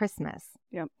 weeks at Christmas.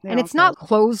 Yep. And it's not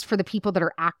closed for the people that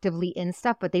are actively in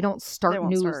stuff, but they don't start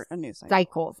a new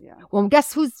cycles. Yeah. Well,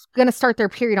 guess who's going to start their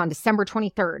period on December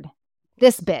 23rd?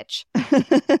 This bitch.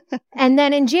 And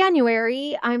then in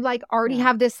January, I'm like, already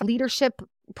have this leadership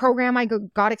program I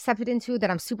got accepted into that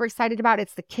I'm super excited about.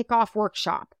 It's the kickoff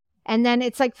workshop. And then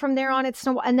it's like from there on, it's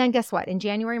no. And then guess what? In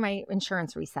January, my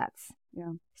insurance resets.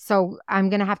 Yeah. So I'm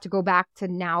going to have to go back to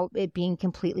now it being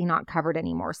completely not covered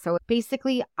anymore. So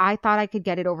basically, I thought I could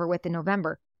get it over with in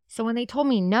November. So when they told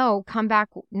me no, come back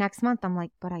next month, I'm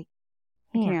like, but I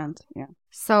can't. Yeah.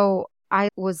 So I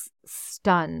was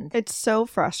stunned. It's so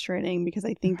frustrating because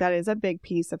I think that is a big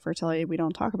piece of fertility we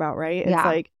don't talk about, right? It's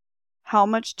like how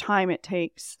much time it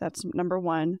takes. That's number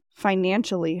one.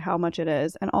 Financially, how much it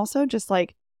is. And also just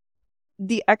like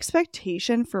the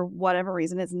expectation for whatever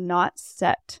reason is not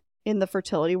set in the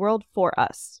fertility world for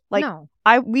us. Like no.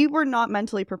 We were not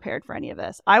mentally prepared for any of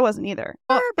this. I wasn't either.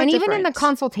 And even in the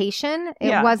consultation,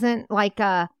 it wasn't like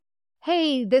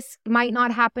hey, this might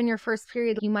not happen your first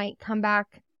period. You might come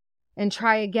back and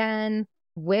try again.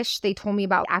 Wish they told me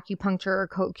about acupuncture or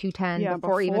CoQ10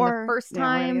 before even the first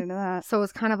time. So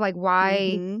it's kind of like,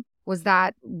 why was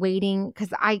that waiting? Because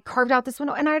I carved out this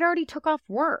window and I'd already took off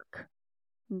work.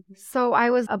 Mm-hmm. So I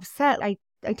was upset. I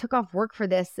took off work for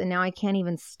this and now I can't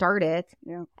even start it.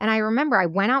 Yeah. And I remember I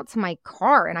went out to my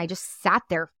car and I just sat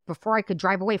there before I could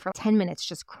drive away for 10 minutes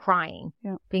just crying,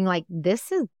 being like,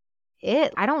 this is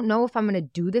it. I don't know if I'm going to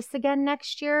do this again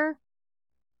next year.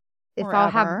 If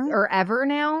I'll have, or ever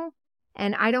now.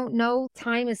 And I don't know.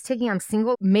 Time is ticking. I'm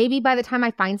single. Maybe by the time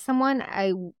I find someone,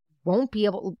 I won't be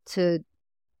able to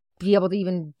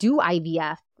even do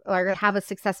IVF or have a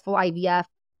successful IVF.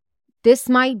 This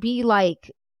might be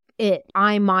like it.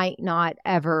 I might not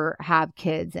ever have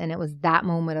kids. And it was that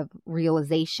moment of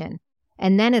realization.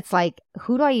 And then it's like,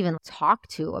 who do I even talk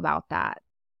to about that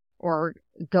or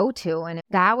go to? And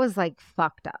that was like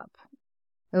fucked up.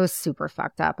 It was super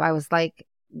fucked up. I was like,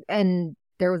 and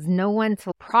there was no one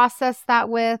to process that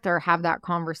with or have that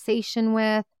conversation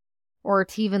with or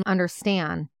to even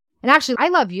understand. And actually, I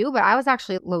love you, but I was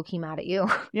actually low-key mad at you.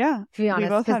 Yeah. To be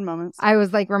honest. We both had moments. I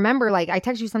was like, remember, like, I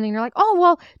texted you something and you're like, oh,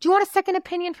 well, do you want a second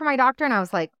opinion from my doctor? And I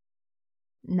was like,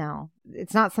 no,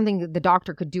 it's not something that the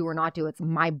doctor could do or not do. It's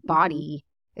my body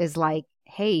is like,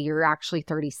 hey, you're actually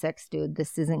 36, dude.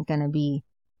 This isn't going to be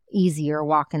easy or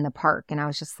walk in the park. And I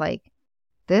was just like,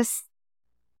 this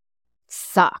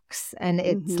sucks. And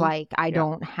it's like, I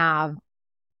don't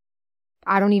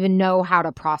even know how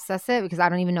to process it because I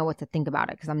don't even know what to think about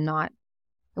it because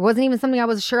it wasn't even something I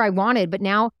was sure I wanted. But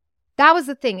now that was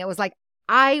the thing. It was like,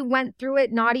 I went through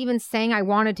it not even saying I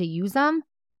wanted to use them,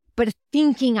 but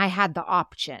thinking I had the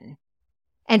option.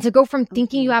 And to go from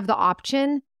thinking you have the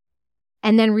option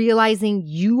and then realizing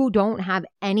you don't have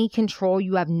any control,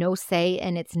 you have no say,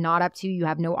 and it's not up to you, you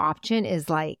have no option is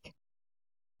like,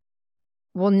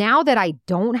 well, now that I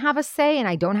don't have a say and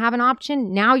I don't have an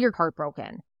option, now you're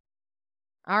heartbroken.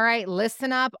 All right,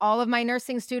 listen up, all of my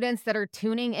nursing students that are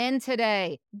tuning in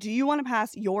today. Do you want to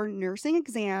pass your nursing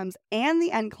exams and the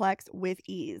NCLEX with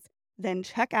ease? Then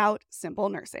check out Simple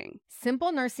Nursing.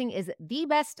 Simple Nursing is the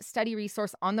best study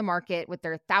resource on the market with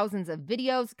their thousands of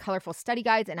videos, colorful study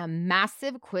guides, and a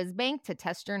massive quiz bank to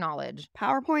test your knowledge.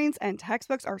 PowerPoints and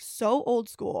textbooks are so old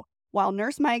school. while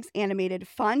Nurse Mike's animated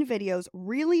fun videos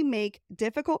really make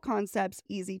difficult concepts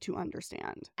easy to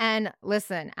understand. And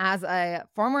listen, as a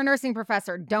former nursing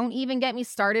professor, don't even get me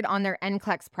started on their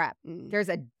NCLEX prep. There's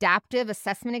adaptive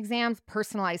assessment exams,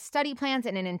 personalized study plans,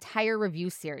 and an entire review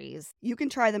series. You can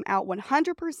try them out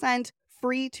 100%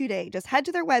 free today. Just head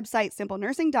to their website,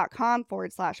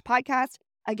 simplenursing.com/podcast.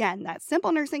 Again, that's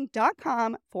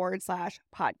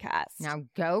simplenursing.com/podcast. Now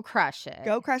go crush it.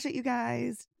 Go crush it, you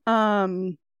guys.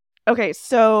 Okay,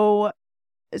 so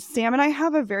Sam and I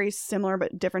have a very similar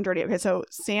but different journey. Okay, so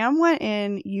Sam went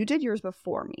in, you did yours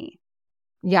before me.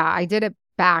 Yeah, I did it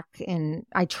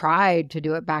I tried to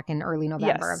do it back in early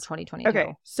November of 2022.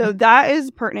 Okay, so that is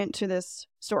pertinent to this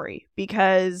story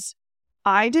because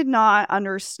I did not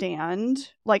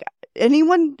understand, like,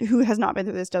 anyone who has not been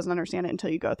through this doesn't understand it until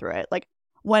you go through it. Like,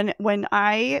 when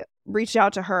I reached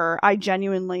out to her, I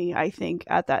genuinely, I think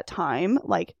at that time,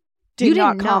 like, did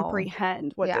not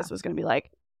comprehend what this was going to be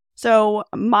like. So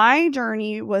my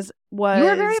journey was you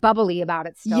were very bubbly about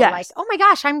it still. Yes. Like, oh my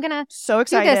gosh, I'm going to so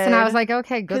excited. Do this. And I was like,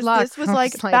 okay, good luck. This was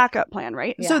like backup plan,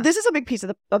 right? Yeah. So this is a big piece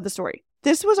of the story.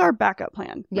 This was our backup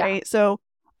plan, right? So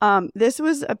this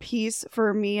was a piece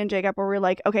for me and Jacob where we're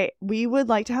like, okay, we would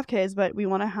like to have kids, but we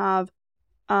want to have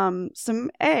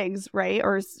some eggs, right?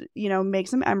 Or, make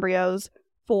some embryos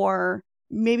for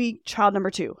maybe child number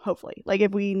 2, hopefully. Like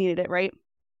if we needed it, right?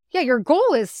 Yeah, your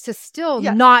goal is to still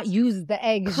not use the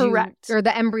eggs or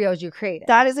the embryos you created.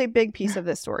 That is a big piece of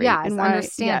this story. Yeah, it's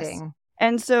understanding. Yes.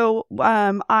 And so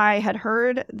I had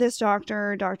heard this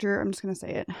doctor, I'm just going to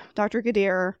say it, Dr.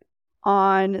 Gadir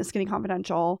on Skinny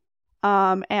Confidential.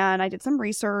 And I did some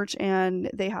research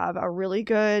and they have a really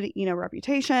good,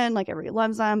 reputation. Like everybody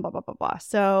loves them, blah, blah, blah, blah.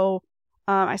 So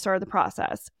I started the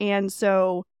process. And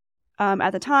so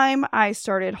at the time, I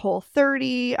started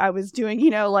Whole30. I was doing,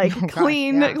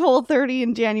 clean Whole30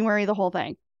 in January, the whole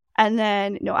thing. And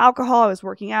then no alcohol. I was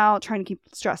working out, trying to keep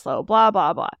stress low, blah,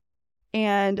 blah, blah.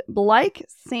 And like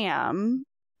Sam,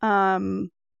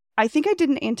 I think I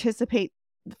didn't anticipate,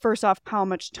 first off, how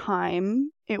much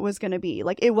time it was going to be.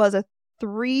 Like it was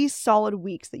 3 solid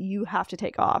weeks that you have to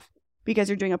take off because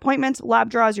you're doing appointments,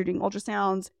 lab draws, you're doing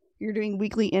ultrasounds, you're doing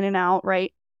weekly in and out,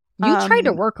 right? You tried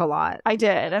to work a lot. I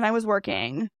did, and I was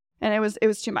working, and it was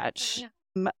too much.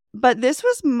 Yeah. But this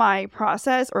was my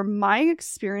process or my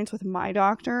experience with my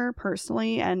doctor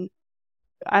personally, and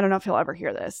I don't know if he'll ever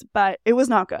hear this, but it was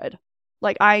not good.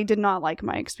 Like, I did not like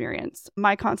my experience.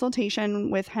 My consultation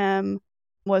with him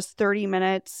was 30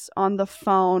 minutes on the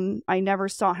phone. I never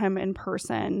saw him in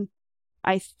person.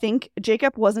 I think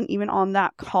Jacob wasn't even on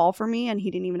that call for me, and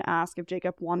he didn't even ask if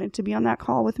Jacob wanted to be on that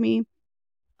call with me.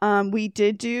 We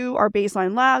did do our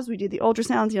baseline labs. We did the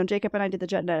ultrasounds. Jacob and I did the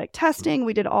genetic testing.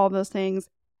 We did all of those things.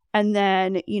 And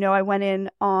then, I went in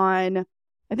on,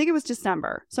 I think it was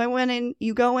December. So I went in,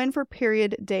 you go in for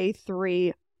period day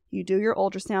 3. You do your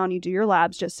ultrasound, you do your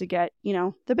labs just to get,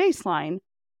 the baseline.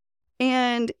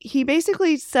 And he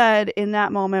basically said in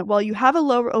that moment, well, you have a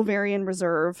low ovarian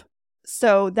reserve.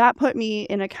 So that put me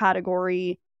in a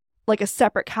category, like a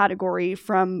separate category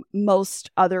from most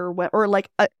other or like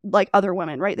other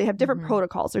women, right? They have different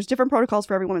protocols. There's different protocols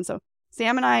for every woman. So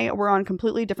Sam and I were on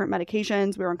completely different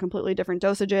medications. We were on completely different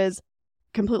dosages,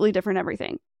 completely different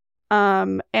everything.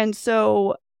 And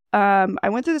so I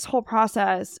went through this whole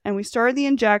process and we started the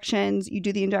injections. You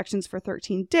do the injections for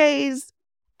 13 days,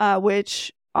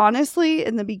 which honestly,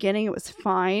 in the beginning, it was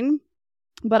fine.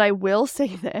 But I will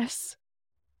say this.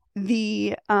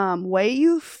 The way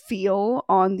you feel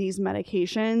on these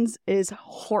medications is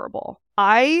horrible.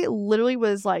 I literally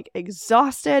was like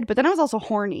exhausted, but then I was also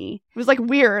horny. It was like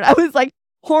weird. I was like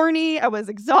horny. I was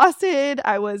exhausted.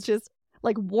 I was just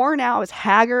like worn out. I was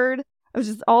haggard. I was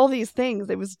just all these things.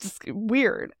 It was just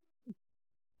weird.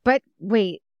 But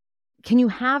wait, can you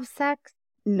have sex?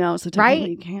 No, so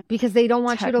technically you can't. Because they don't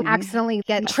want you to accidentally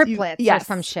get triplets or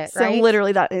some shit, right? So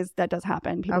literally that does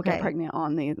happen. People get pregnant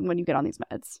when you get on these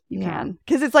meds. You can.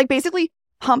 Because it's like basically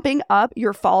pumping up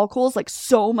your follicles like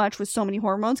so much with so many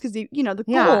hormones because the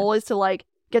goal is to like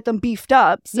get them beefed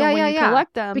up so when you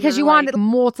collect them. Because you wanted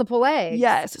multiple eggs.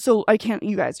 Yes. So I can't,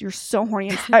 you guys, you're so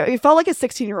horny. I felt like a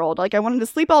 16-year-old. Like I wanted to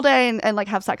sleep all day and like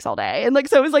have sex all day. And like,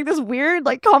 so it was like this weird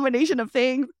like combination of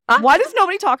things. Why does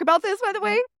nobody talk about this, by the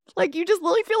way? Like you just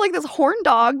literally feel like this horn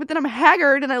dog, but then I'm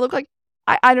haggard and I look like,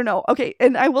 I don't know. Okay.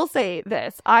 And I will say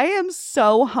this, I am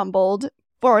so humbled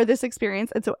for this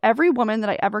experience. And so every woman that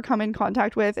I ever come in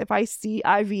contact with, if I see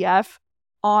IVF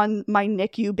on my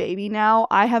NICU baby now,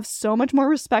 I have so much more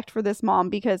respect for this mom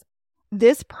because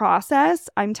this process,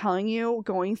 I'm telling you,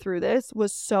 going through this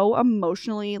was so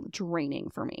emotionally draining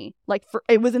for me. Like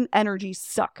it was an energy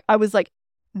suck. I was like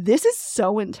this is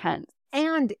so intense.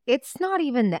 And it's not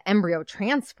even the embryo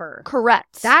transfer.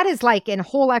 Correct. That is like in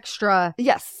whole extra.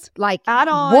 Yes. Like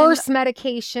add-on. Worse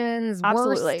medications,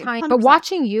 Absolutely. worse time. 100%. But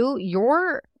watching you,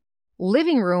 your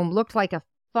living room looked like a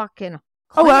fucking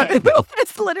clinic.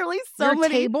 It's literally so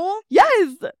many. Table?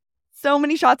 Yes. So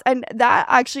many shots. And that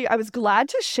actually, I was glad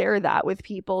to share that with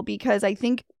people because I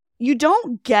think you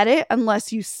don't get it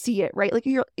unless you see it, right? Like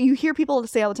you hear people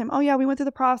say all the time, oh yeah, we went through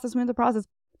the process.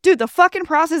 Dude, the fucking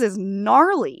process is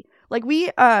gnarly. Like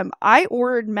I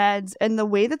ordered meds, and the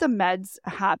way that the meds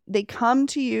they come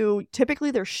to you,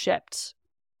 typically they're shipped.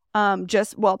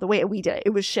 The way we did it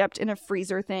was shipped in a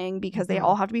freezer thing because they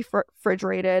all have to be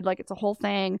refrigerated. Like it's a whole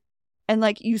thing. And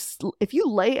like if you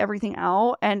lay everything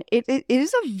out, and it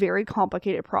is a very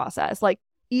complicated process. Like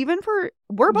even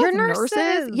we're both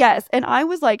nurses. Yes. And I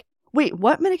was like, wait,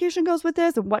 what medication goes with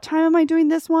this? And what time am I doing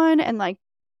this one? And like,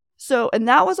 and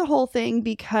that was a whole thing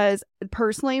because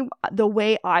personally, the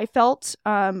way I felt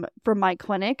from my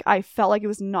clinic, I felt like it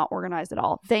was not organized at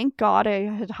all. Thank God I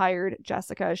had hired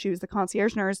Jessica. She was the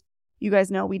concierge nurse. You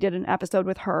guys know we did an episode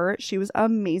with her. She was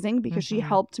amazing because she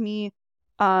helped me.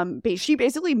 She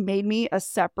basically made me a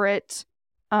separate,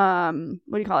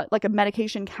 like a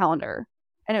medication calendar.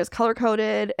 And it was color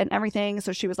coded and everything.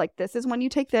 So she was like, this is when you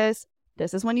take this.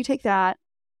 This is when you take that.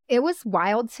 It was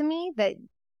wild to me that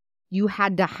you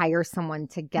had to hire someone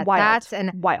to get that.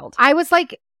 And wild. I was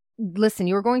like, listen,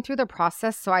 you were going through the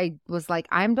process. So I was like,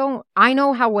 I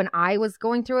know how when I was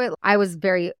going through it, I was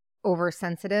very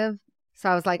oversensitive. So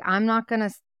I was like, I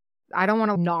don't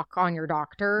want to knock on your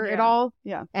doctor at all.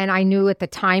 Yeah. And I knew at the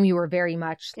time you were very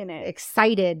much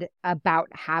excited about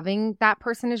having that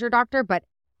person as your doctor. But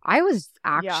I was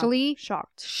actually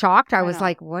shocked. I was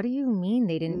like, what do you mean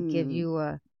they didn't give you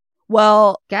a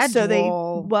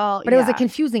schedule? But it was a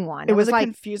confusing one. It was a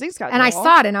confusing schedule. And I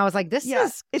saw it and I was like,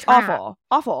 it's crap.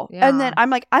 Awful. Yeah. And then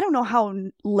I'm like, I don't know how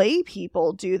lay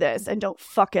people do this and don't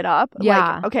fuck it up.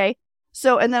 Yeah. Like, okay.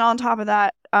 So, and then on top of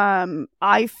that,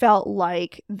 I felt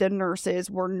like the nurses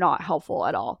were not helpful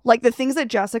at all. Like the things that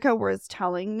Jessica was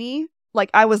telling me, like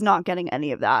I was not getting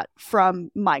any of that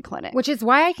from my clinic. Which is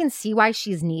why I can see why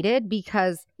she's needed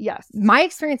because my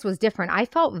experience was different. I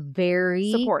felt very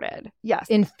supported. Yes.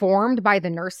 Informed by the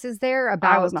nurses there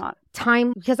about I was not.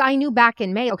 Time because I knew back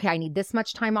in May, okay, I need this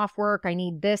much time off work. I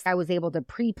need this. I was able to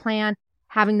pre-plan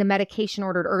having the medication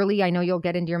ordered early. I know you'll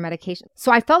get into your medication.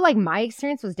 So I felt like my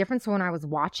experience was different. So when I was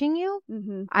watching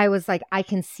you, I was like, I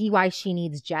can see why she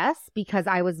needs Jess because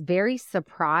I was very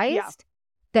surprised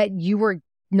that you were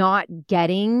not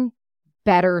getting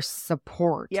better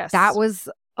support. Yes. That was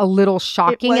a little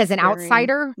shocking as an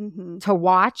outsider to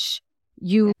watch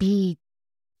you be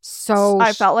so...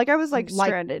 I felt like I was like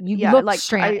stranded. You looked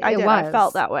stranded. I did. I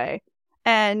felt that way.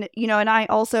 And, and I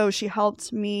also, she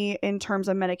helped me in terms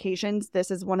of medications. This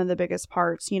is one of the biggest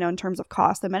parts, in terms of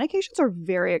cost. The medications are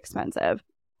very expensive.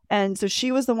 And so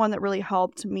she was the one that really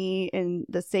helped me in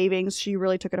the savings. She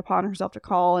really took it upon herself to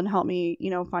call and help me,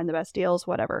 find the best deals,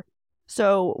 whatever.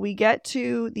 So we get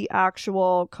to the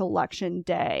actual collection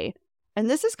day. And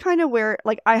this is kind of where,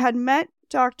 like, I had met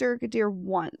Dr. Gadir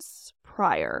once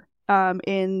prior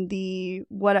in the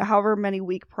however many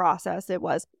week process it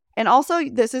was. And also,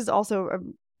 this is also a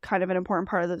kind of an important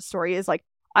part of the story is like,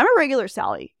 I'm a regular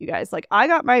Sally, you guys. Like, I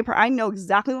know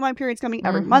exactly when my period's coming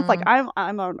every month. Like,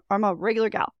 I'm a regular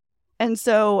gal. And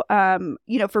so,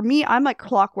 for me, I'm like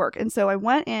clockwork. And so I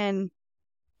went in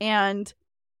and,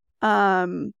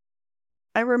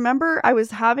 I remember I was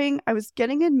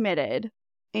getting admitted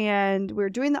and we were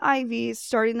doing the IV,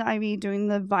 starting the IV, doing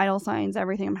the vital signs,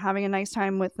 everything. I'm having a nice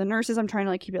time with the nurses. I'm trying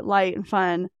to like keep it light and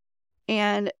fun.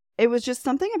 And it was just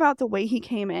something about the way he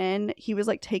came in. He was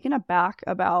like taken aback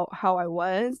about how I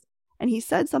was. And he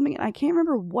said something, and I can't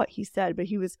remember what he said, but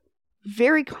he was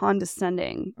very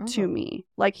condescending to me.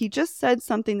 Like he just said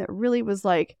something that really was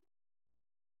like,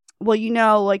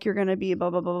 well, like you're going to be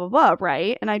blah, blah, blah, blah, blah,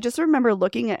 right? And I just remember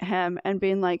looking at him and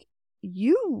being like,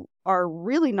 you are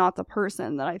really not the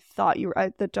person that I thought you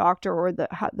were, the doctor or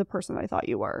the person I thought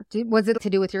you were. Was it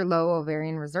to do with your low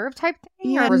ovarian reserve type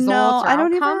thing? Yeah, or results no, or I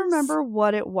don't outcomes? even remember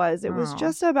what it was. It was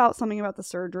just about something about the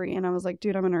surgery. And I was like,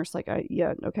 dude, I'm a nurse. Like,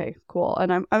 okay, cool.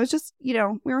 And I was just, we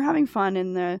were having fun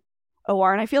in the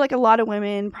OR. And I feel like a lot of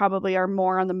women probably are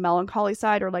more on the melancholy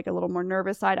side or like a little more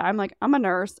nervous side. I'm like, I'm a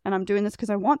nurse and I'm doing this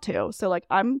because I want to. So like,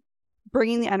 I'm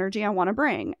bringing the energy I want to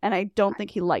bring. And I don't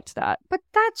think he liked that. But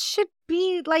that should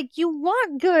be like, you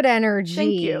want good energy.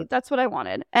 Thank you. That's what I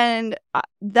wanted. And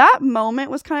that moment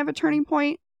was kind of a turning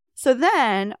point. So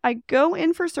then I go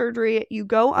in for surgery. You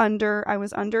go under. I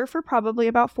was under for probably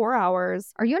about 4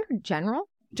 hours. Are you under general?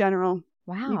 General.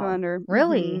 Wow. You go under.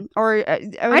 Really? Or I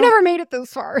never made it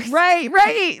this far.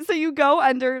 Right. So you go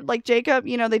under, like Jacob,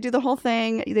 they do the whole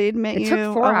thing. They admit It you.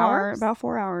 took 4 hours? About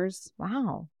 4 hours.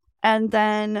 Wow. And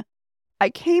then I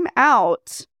came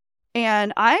out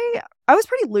and I was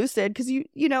pretty lucid because the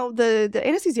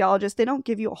anesthesiologist, they don't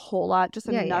give you a whole lot, just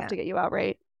enough to get you out,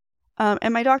 right?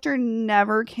 And my doctor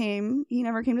never came. He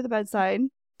never came to the bedside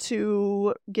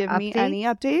to give me any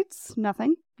updates.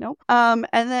 Nothing. Nope. And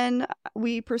then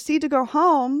we proceed to go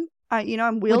home.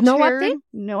 I'm wheelchaired.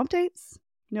 No updates.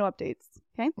 No updates.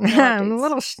 Okay. No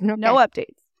updates. No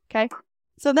updates. Okay.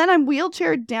 So then I'm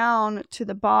wheelchaired down to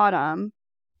the bottom.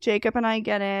 Jacob and I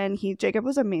get in. Jacob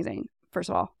was amazing. First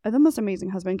of all, the most amazing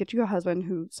husband. Get you a husband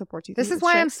who supports you. This is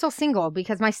why I'm still single,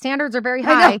 because my standards are very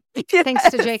high. Yes, thanks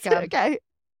to Jacob. Okay.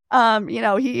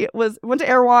 He went to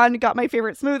Erewhon, got my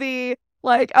favorite smoothie.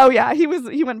 Like, oh yeah, he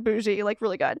went bougie, like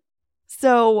really good.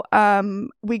 So,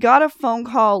 we got a phone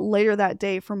call later that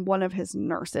day from one of his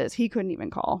nurses. He couldn't even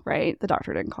call, right? The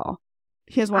doctor didn't call.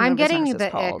 I'm getting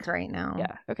the ick right now.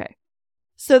 Yeah. Okay.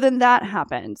 So then that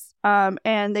happens.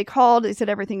 And they called, they said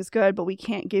everything's good, but we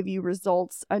can't give you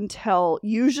results until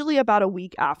usually about a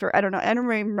week after. I don't know. I don't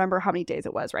even remember how many days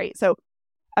it was, right? So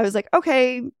I was like,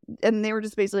 okay. And they were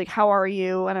just basically like, how are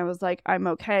you? And I was like, I'm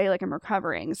okay. Like, I'm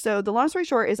recovering. So the long story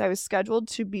short is I was scheduled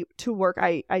to work.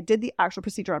 I did the actual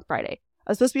procedure on Friday.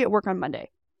 I was supposed to be at work on Monday.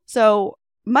 So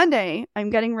Monday, I'm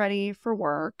getting ready for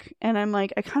work and I'm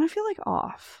like, I kind of feel like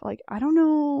off. Like, I don't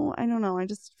know. I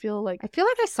just feel like. I feel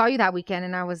like I saw you that weekend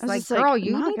and I was like, girl,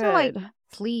 you need to like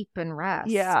sleep and rest.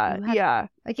 Yeah.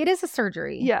 Like, it is a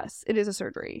surgery. Yes, it is a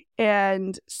surgery.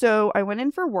 And so I went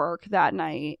in for work that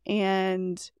night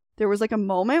and there was like a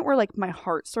moment where like my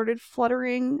heart started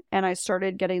fluttering and I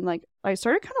started kind of like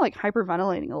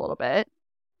hyperventilating a little bit.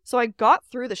 So I got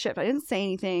through the shift. I didn't say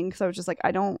anything because I was just like,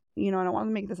 I don't want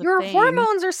to make this a Your thing.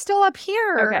 hormones are still up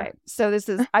here. Okay. So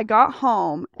I got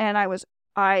home and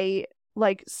I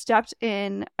stepped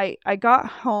in. I got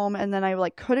home and then I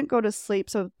like couldn't go to sleep.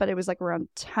 But it was like around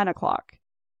 10 o'clock.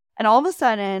 And all of a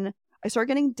sudden I started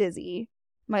getting dizzy.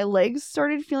 My legs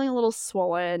started feeling a little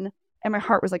swollen and my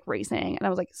heart was like racing. And I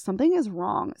was like, something is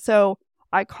wrong. So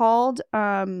I called,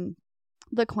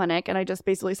 the clinic and I just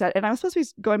basically said, and I was supposed to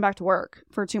be going back to work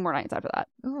for 2 more nights after that.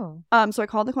 Oh. So I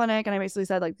called the clinic and I basically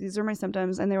said like, these are my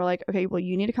symptoms. And they were like, okay, well,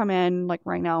 you need to come in like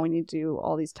right now. We need to do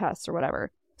all these tests or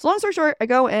whatever. So long story short, I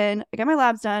go in, I get my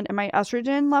labs done and my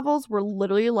estrogen levels were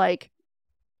literally like,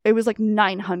 it was like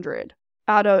 900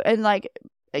 and like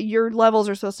your levels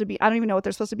are supposed to be, I don't even know what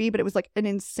they're supposed to be, but it was like an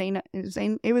insane.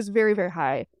 It was very, very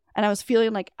high. And I was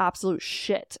feeling like absolute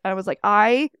shit. And I was like,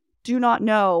 I do not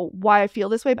know why I feel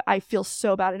this way, but I feel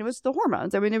so bad. And it was the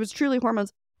hormones. I mean, it was truly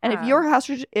hormones. And if your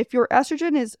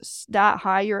estrogen is that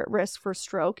high, you're at risk for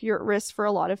stroke. You're at risk for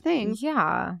a lot of things.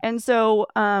 Yeah. And so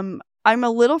I'm a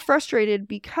little frustrated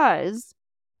because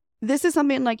this is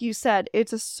something, like you said,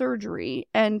 it's a surgery.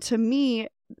 And to me,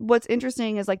 what's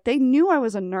interesting is like they knew I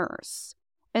was a nurse.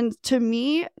 And to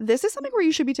me, this is something where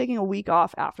you should be taking a week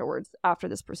off afterwards, after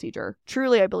this procedure.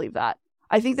 Truly, I believe that.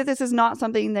 I think that this is not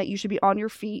something that you should be on your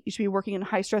feet. You should be working in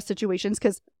high stress situations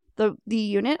because the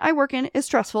unit I work in is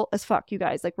stressful as fuck, you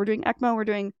guys. Like, we're doing ECMO, we're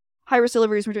doing high risk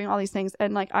deliveries, we're doing all these things.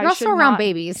 And like, You're also around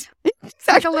babies.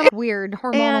 Exactly. It's a little weird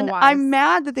hormonal And wise. I'm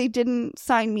mad that they didn't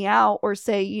sign me out or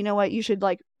say, you know what, you should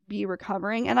like be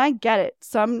recovering. And I get it.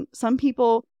 Some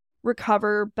people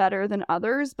recover better than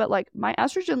others, but like my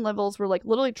estrogen levels were like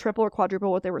literally triple or quadruple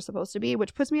what they were supposed to be,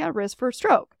 which puts me at risk for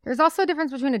stroke. There's also a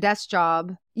difference between a desk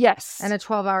job, yes, and a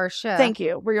 12-hour shift. Thank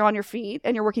you. Where you're on your feet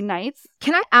and you're working nights.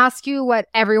 Can I ask you what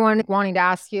everyone wanting to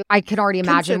ask you? I could already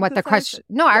imagine what the question.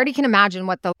 No, I already can imagine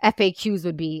what the FAQs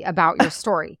would be about your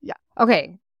story. Yeah.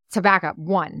 Okay. To back up,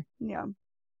 1. Yeah.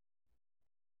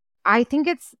 I think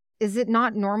is it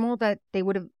not normal that they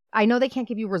would have? I know they can't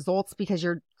give you results because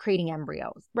you're creating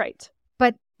embryos. Right.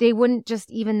 But they wouldn't just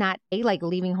even that day, like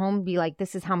leaving home, be like,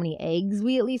 this is how many eggs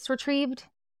we at least retrieved.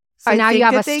 So now you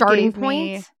have a starting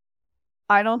point.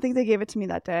 I don't think they gave it to me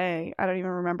that day. I don't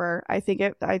even remember. I think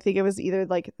it was either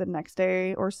like the next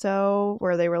day or so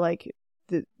where they were like,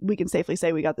 we can safely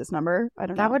say we got this number. I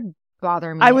don't know. That would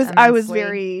bother me. I was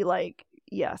very like,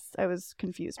 yes, I was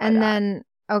confused by that. And then,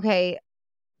 okay,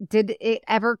 did it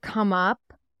ever come up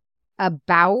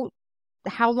about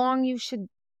how long you should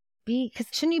be? Because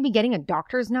shouldn't you be getting a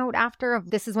doctor's note after of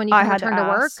this is when you can return to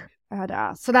work? I had to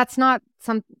ask. So that's not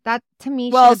that to me.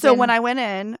 Well, so when I went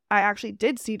in, I actually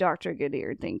did see Dr.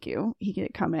 Goodyear. Thank you. He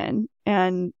did come in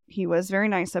and he was very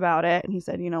nice about it. And he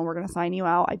said, we're going to sign you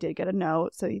out. I did get a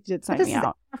note. So he did sign me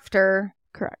out. After.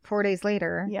 Correct. 4 days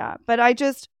later. Yeah. But I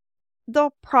just, the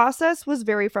process was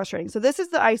very frustrating. So this is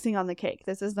the icing on the cake.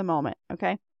 This is the moment.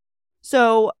 Okay.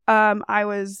 So I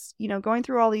was, going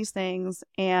through all these things,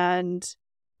 and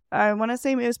I want to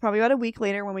say it was probably about a week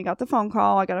later when we got the phone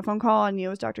call. I got a phone call, and it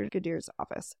was Dr. Gadir's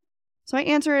office. So I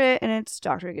answered it, and it's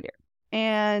Dr. Gadir.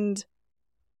 And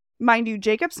mind you,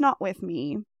 Jacob's not with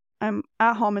me. I'm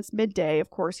at home. It's midday. Of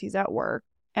course, he's at work.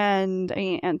 And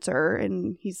I answer,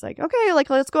 and he's like, okay, like,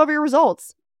 let's go over your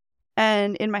results.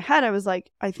 And in my head, I was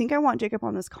like, I think I want Jacob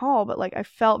on this call, but like, I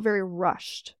felt very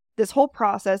rushed. This whole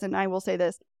process, and I will say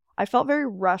this, I felt very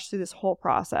rushed through this whole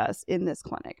process in this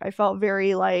clinic. I felt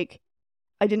very like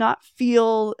I did not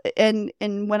feel, and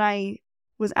when I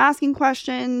was asking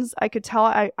questions, I could tell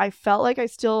I felt like I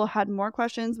still had more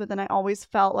questions, but then I always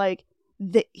felt like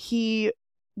that he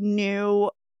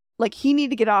knew, like he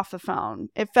needed to get off the phone.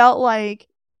 It felt like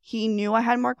he knew I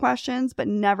had more questions, but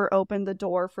never opened the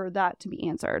door for that to be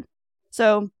answered.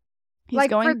 So he's like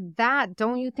going for that,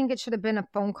 don't you think it should have been a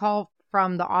phone call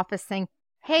from the office saying,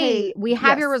 hey, we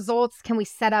have your results. Can we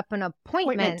set up an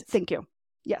appointment? Thank you.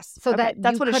 Yes. So okay. that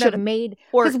that's you what it could should have made.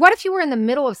 Because what if you were in the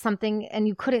middle of something and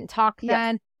you couldn't talk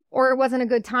then, or it wasn't a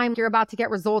good time, you're about to get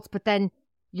results, but then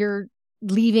you're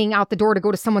leaving out the door to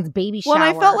go to someone's baby shower. Well,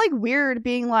 and I felt like weird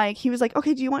being like, he was like,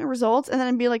 okay, do you want your results? And then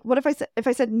I'd be like, what if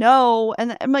I said no?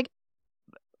 And then I'm like,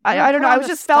 I don't know. I was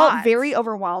just felt very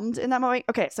overwhelmed in that moment.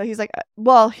 Okay, so he's like,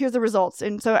 well, here's the results.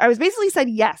 And so I was basically said,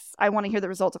 yes, I want to hear the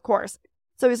results, of course.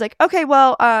 So he's like, okay,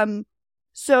 well,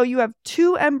 so you have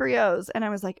 2 embryos. And I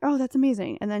was like, oh, that's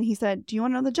amazing. And then he said, do you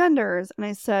want to know the genders? And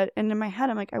I said, and in my head,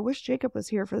 I'm like, I wish Jacob was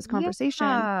here for this conversation.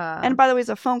 Yeah. And by the way, it's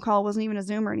a phone call. It wasn't even a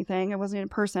Zoom or anything. It wasn't in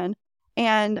person.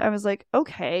 And I was like,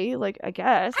 okay, like, I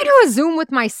guess. I do a Zoom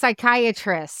with my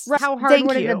psychiatrist. Right. How hard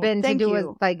would it have been to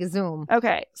do a Zoom?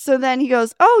 Okay. So then he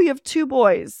goes, oh, you have 2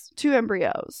 boys, 2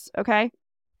 embryos. Okay.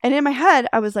 And in my head,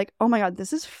 I was like, oh my God,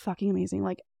 this is fucking amazing.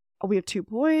 Like, we have 2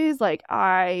 boys. Like,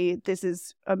 this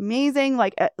is amazing.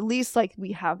 Like, at least like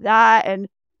we have that. And,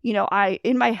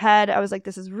 in my head, I was like,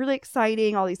 this is really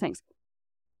exciting, all these things.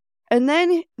 And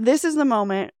then this is the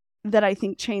moment that I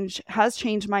think has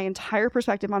changed my entire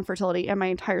perspective on fertility and my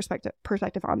entire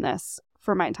perspective on this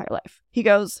for my entire life. He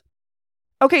goes,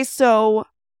 okay, so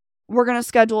we're going to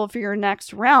schedule for your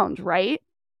next round, right?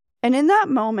 And in that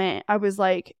moment, I was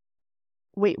like,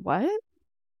 wait, what?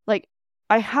 Like,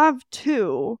 I have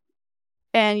 2,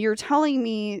 and you're telling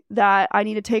me that I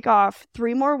need to take off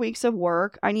 3 more weeks of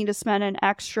work. I need to spend an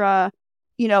extra,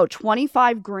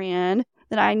 $25,000.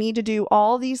 That I need to do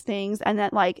all these things, and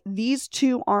that like these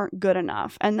 2 aren't good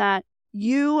enough, and that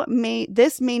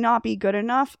this may not be good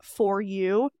enough for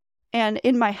you. And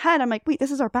in my head, I'm like, wait,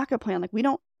 this is our backup plan. Like, we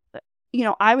don't,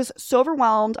 I was so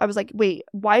overwhelmed. I was like, wait,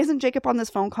 why isn't Jacob on this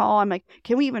phone call? I'm like,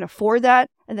 can we even afford that?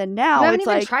 And then now it's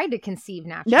like, tried to conceive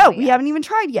naturally. No, we haven't even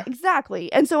tried yet. Exactly.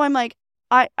 And so I'm like,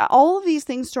 all of these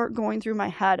things start going through my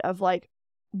head of like,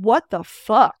 what the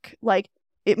fuck? Like,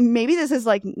 maybe this is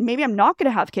like, maybe I'm not going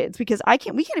to have kids because we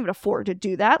can't even afford to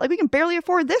do that. Like, we can barely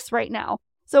afford this right now.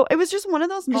 So it was just one of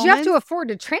those moments. Because you have to afford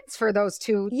to transfer those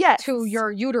 2 to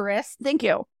your uterus. Thank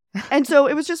you. And so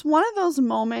it was just one of those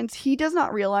moments. He does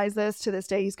not realize this to this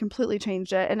day. He's completely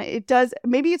changed it. And it does,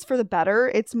 maybe it's for the better.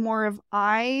 It's more of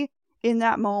in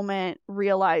that moment,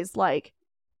 realized like,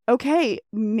 okay,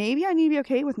 maybe I need to be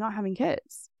okay with not having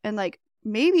kids. And like,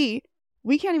 maybe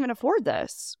we can't even afford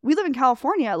this. We live in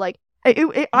California. Like,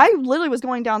 I literally was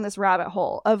going down this rabbit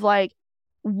hole of like,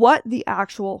 what the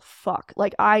actual fuck?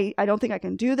 Like, I don't think I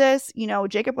can do this.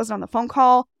 Jacob wasn't on the phone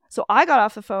call. So I got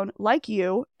off the phone like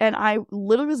you, and I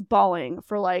literally was bawling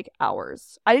for like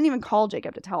hours. I didn't even call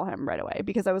Jacob to tell him right away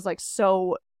because I was like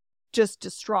so just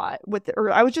distraught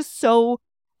or I was just so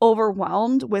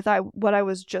overwhelmed with what I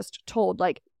was just told.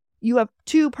 Like, you have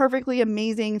 2 perfectly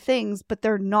amazing things, but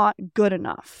they're not good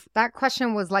enough. That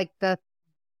question was like the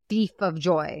thief of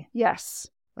joy. Yes.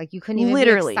 Like, you couldn't even be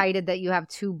excited that you have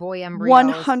 2 boy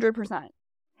embryos. 100%.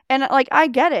 And like, I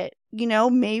get it.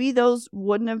 Maybe those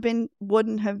wouldn't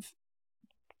have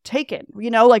taken,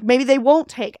 like maybe they won't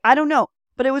take. I don't know.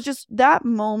 But it was just that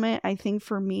moment, I think,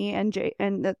 for me and Jay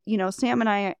and, Sam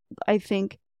and I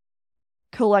think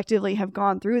collectively have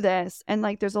gone through this. And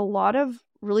like, there's a lot of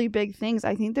really big things.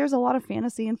 I think there's a lot of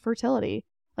fantasy in fertility.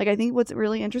 Like, I think what's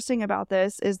really interesting about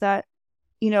this is that,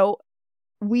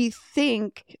 we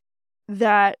think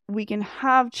that we can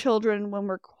have children when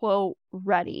we're, quote,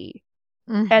 ready.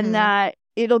 Mm-hmm. And that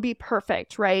it'll be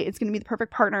perfect, right? It's going to be the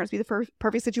perfect partner. It's going to be the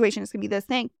perfect situation. It's going to be this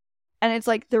thing. And it's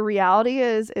like, the reality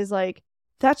is like,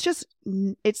 that's just,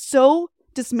 it's so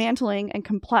dismantling and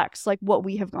complex, like what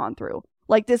we have gone through.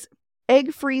 Like this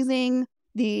egg freezing,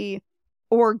 the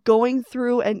or going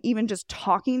through and even just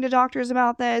talking to doctors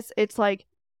about this, it's like,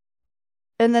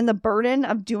 and then the burden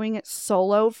of doing it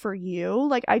solo for you.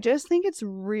 Like, I just think it's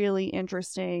really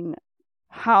interesting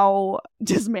how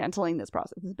dismantling this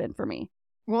process has been for me.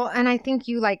 Well, and I think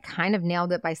you like kind of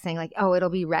nailed it by saying like, oh, it'll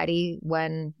be ready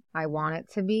when I want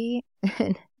it to be.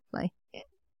 And like,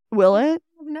 will it?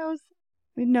 No,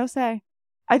 No say.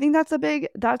 I think that's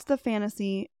the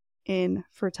fantasy in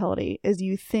fertility, is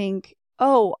you think,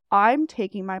 oh, I'm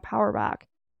taking my power back.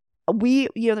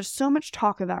 There's so much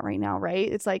talk of that right now, right?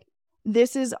 It's like,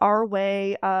 this is our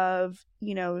way of,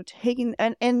 taking,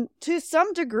 and to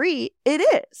some degree it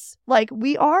is. Like,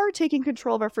 we are taking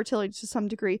control of our fertility to some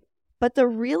degree. But the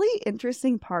really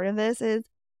interesting part of this is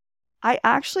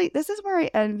this is where I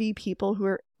envy people who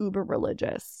are uber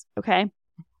religious, okay?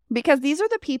 Because those are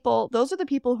the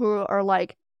people who are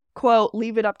like, quote,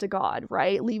 leave it up to God,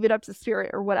 right? Leave it up to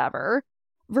spirit or whatever,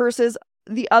 versus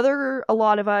a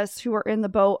lot of us who are in the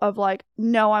boat of like,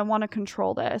 no, I want to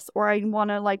control this, or I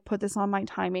want to like put this on my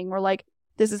timing, or like,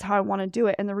 this is how I want to do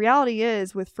it. And the reality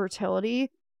is, with fertility,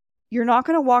 you're not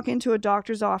going to walk into a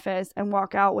doctor's office and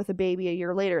walk out with a baby a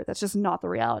year later. That's just not the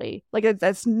reality. Like,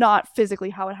 that's not physically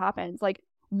how it happens. Like,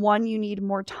 one, you need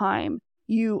more time.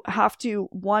 You have to,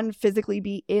 one, physically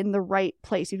be in the right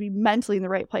place. You have to be mentally in the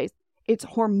right place. It's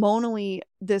hormonally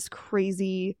this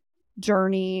crazy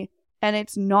journey, and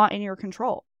it's not in your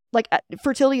control. Like,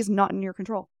 fertility is not in your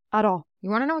control at all. You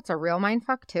want to know what's a real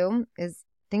mindfuck too? Is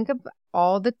think of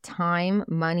all the time,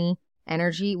 money,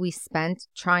 energy we spent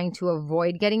trying to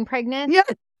avoid getting pregnant. Yeah.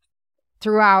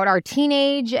 Throughout our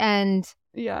teenage and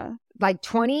like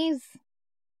 20s.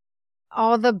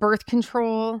 All the birth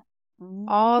control,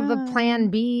 all the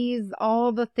plan Bs,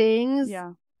 all the things.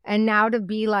 Yeah. And now to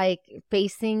be like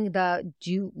facing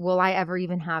will I ever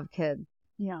even have kids?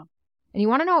 Yeah. And you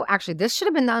want to know, actually, this should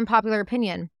have been the unpopular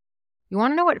opinion. You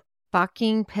want to know what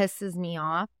fucking pisses me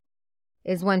off?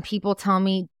 Is when people tell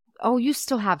me, oh, you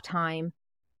still have time.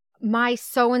 My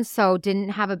so-and-so didn't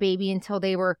have a baby until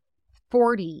they were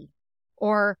 40.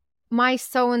 Or my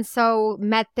so-and-so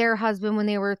met their husband when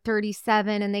they were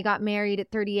 37 and they got married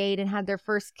at 38 and had their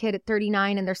first kid at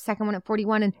 39 and their second one at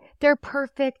 41. And they're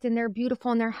perfect and they're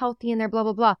beautiful and they're healthy and they're blah,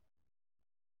 blah, blah.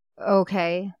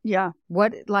 Okay. Yeah.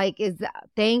 What is that?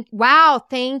 Thank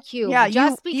you. Yeah.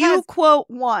 Just because you quote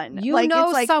one. You like, know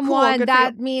it's like, someone, cool,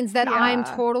 that means that I'm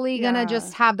totally going to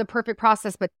just have the perfect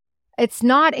process. But it's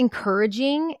not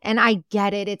encouraging. And I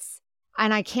get it.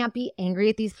 And I can't be angry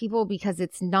at these people because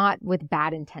it's not with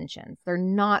bad intentions. They're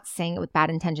not saying it with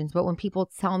bad intentions. But when people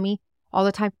tell me all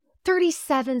the time,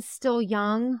 37's still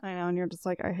young. I know. And you're just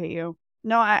like, I hate you.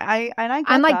 No, I get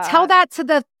I'm like, that. tell that to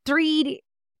the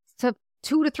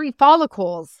 2 to 3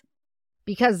 follicles,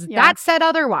 because that said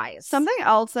otherwise. Something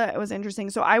else that was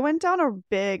interesting. So I went down a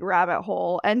big rabbit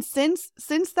hole. And since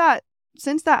that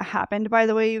happened, by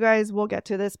the way, you guys, we'll get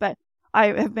to this, but I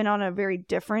have been on a very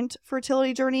different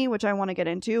fertility journey, which I want to get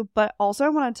into. But also I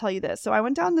want to tell you this. So I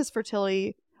went down this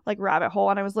fertility like rabbit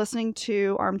hole, and I was listening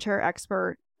to Armchair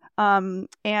Expert. And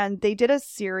they did a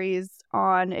series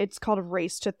it's called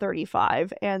Race to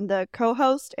 35. And the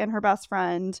co-host and her best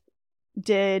friend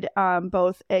did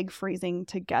both egg freezing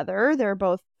together. They're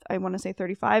both, I want to say,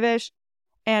 35-ish.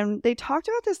 And they talked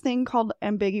about this thing called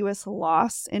ambiguous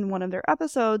loss in one of their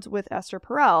episodes with Esther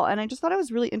Perel. And I just thought it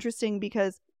was really interesting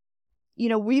because,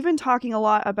 we've been talking a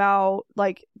lot about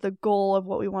like the goal of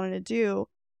what we wanted to do.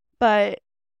 But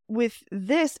with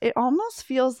this, it almost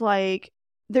feels like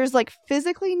there's like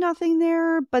physically nothing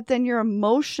there, but then you're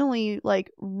emotionally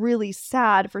like really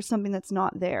sad for something that's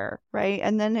not there. Right.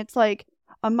 And then it's like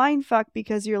a mind fuck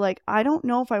because you're like, I don't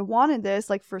know if I wanted this,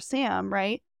 like for Sam,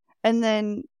 right?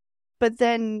 But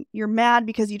then you're mad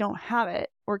because you don't have it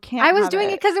or can't. I was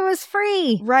doing it because it was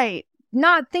free. Right.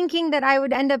 Not thinking that I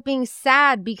would end up being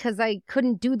sad because I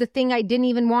couldn't do the thing I didn't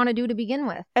even want to do to begin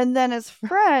with. And then as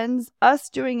friends, us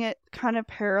doing it kind of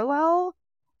parallel,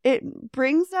 it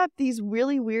brings up these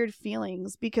really weird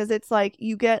feelings because it's like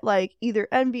you get like either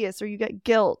envious or you get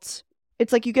guilt.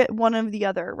 It's like you get one of the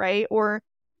other, right? Or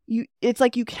it's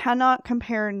like you cannot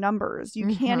compare numbers. You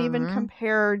can't even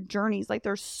compare journeys. Like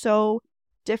they're so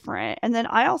different. And then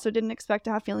I also didn't expect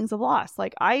to have feelings of loss.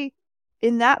 Like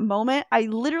in that moment, I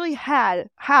literally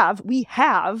we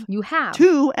have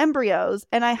 2 embryos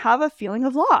and I have a feeling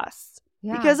of loss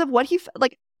because of what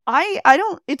I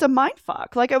don't, it's a mind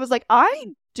fuck. Like I was like,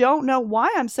 I don't know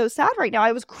why I'm so sad right now.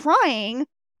 I was crying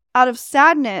out of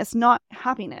sadness, not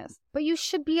happiness. But you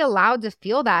should be allowed to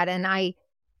feel that. And I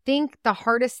think the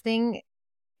hardest thing,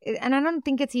 and I don't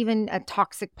think it's even a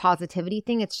toxic positivity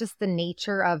thing. It's just the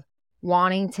nature of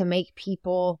wanting to make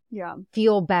people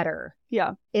feel better.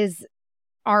 Yeah. Is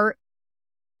our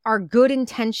good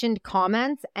intentioned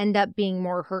comments end up being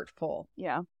more hurtful.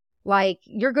 Yeah. Like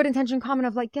your good intentioned comment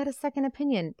of like, get a second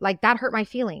opinion. Like that hurt my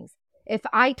feelings. If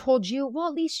I told you, well,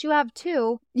 at least you have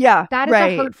two. Yeah. That is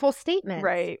a hurtful statement.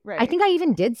 Right. I think I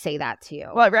even did say that to you.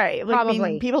 Well, right. Like, probably. I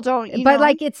mean, people don't, but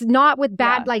like, it's not with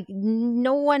bad, like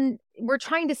no one, we're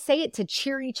trying to say it to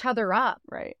cheer each other up.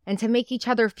 Right. And to make each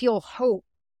other feel hope.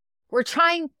 We're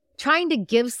trying to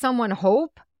give someone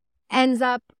hope ends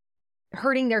up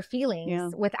hurting their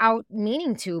feelings without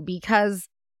meaning to, because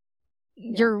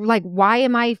you're like, why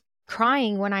am I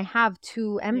crying when I have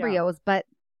two embryos? But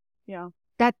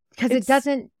that because it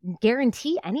doesn't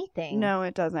guarantee anything. No,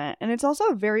 it doesn't. And it's also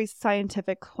a very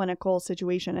scientific clinical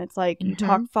situation. It's like you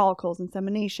talk follicles,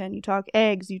 insemination, you talk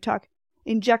eggs, you talk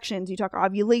injections, you talk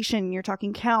ovulation, you're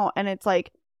talking count, and it's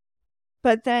like,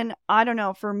 but then I don't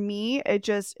know, for me it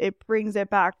brings it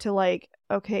back to like,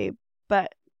 okay,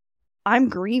 but I'm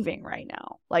grieving right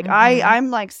now. Like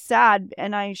I'm like sad,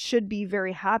 and I should be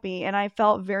very happy, and I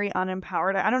felt very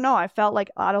unempowered. I don't know, I felt like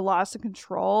out of loss of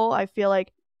control. I feel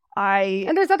like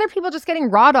and there's other people just getting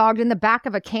raw dogged in the back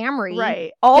of a Camry.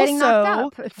 Right. Also,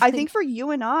 I think for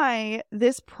you and I,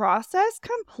 this process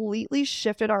completely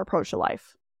shifted our approach to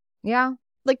life. Yeah.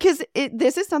 Like, because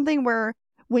this is something where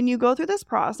when you go through this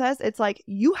process, it's like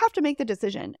you have to make the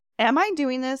decision. Am I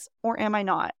doing this or am I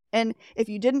not? And if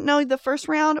you didn't know the first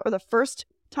round or the first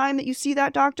time that you see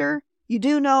that doctor, you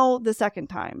do know the second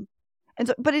time. And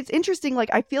so, but it's interesting. Like,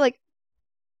 I feel like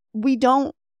we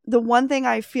don't. The one thing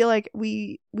I feel like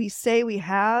we say we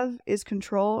have is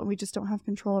control, and we just don't have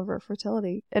control over our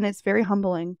fertility. And it's very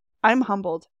humbling. I'm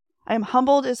humbled. I am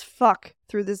humbled as fuck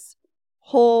through this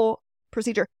whole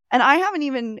procedure. And I haven't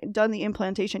even done the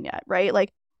implantation yet, right?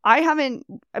 Like, Sam's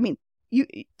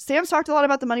talked a lot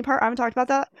about the money part. I haven't talked about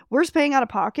that. We're just paying out of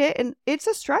pocket, and it's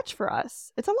a stretch for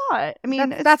us. It's a lot. I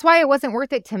mean, that's why it wasn't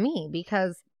worth it to me,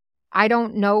 because I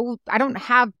don't know. I don't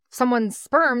have someone's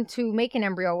sperm to make an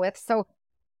embryo with. So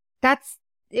I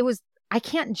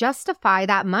can't justify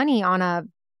that money on a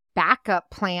backup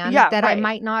plan that I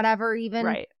might not ever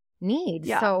even need.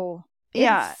 Yeah. So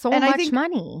it's so much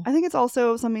money. I think it's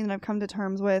also something that I've come to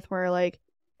terms with, where like,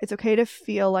 it's okay to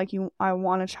feel like I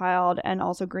want a child and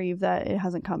also grieve that it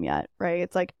hasn't come yet. Right.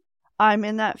 It's like, I'm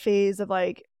in that phase of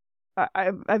like,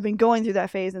 I've been going through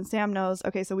that phase, and Sam knows,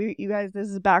 okay, so you guys, this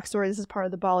is a backstory. This is part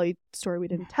of the Bali story we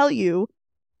didn't tell you,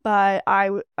 but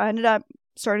I ended up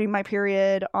starting my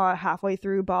period halfway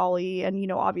through Bali, and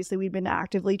obviously we'd been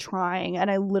actively trying, and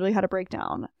I literally had a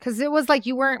breakdown because it was like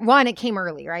you weren't it came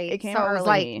early, right? It came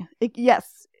early. It was like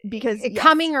because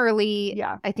coming early.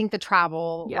 Yeah, I think the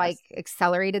travel like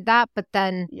accelerated that, but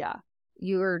then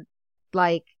you were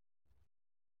like,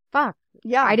 fuck.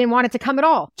 Yeah, I didn't want it to come at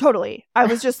all. Totally. I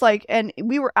was just like, and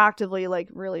we were actively like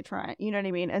really trying. You know what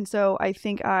I mean? And so I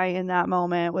think in that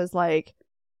moment was like,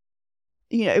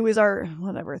 it was our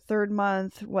third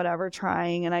month,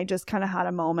 trying. And I just kind of had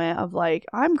a moment of like,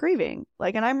 I'm grieving,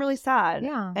 like, and I'm really sad.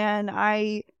 Yeah. And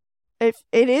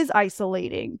it is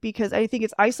isolating, because I think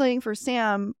it's isolating for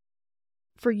Sam,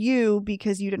 for you,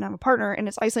 because you didn't have a partner. And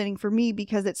it's isolating for me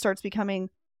because it starts becoming,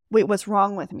 wait, what's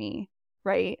wrong with me?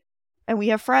 Right. And we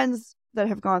have friends that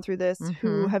have gone through this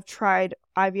who have tried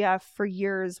IVF for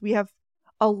years. We have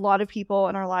a lot of people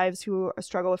in our lives who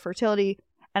struggle with fertility.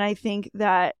 And I think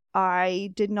that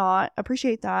I did not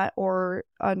appreciate that or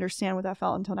understand what that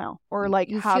felt until now. Or like,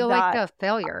 you feel like a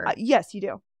failure. Yes, you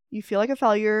do. You feel like a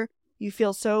failure. You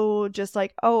feel so just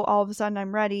like, oh, all of a sudden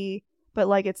I'm ready, but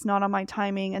like, it's not on my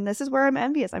timing. And this is where I'm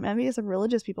envious. I'm envious of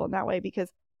religious people in that way, because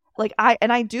like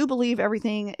I do believe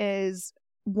everything is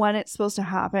when it's supposed to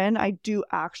happen. I do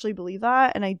actually believe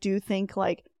that. And I do think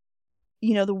like,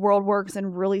 the world works in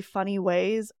really funny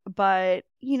ways, but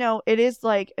it is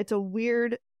like, it's a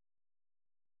weird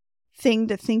thing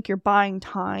to think you're buying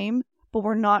time, but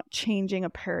we're not changing a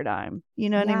paradigm.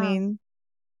 You know what I mean?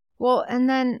 Well, and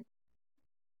then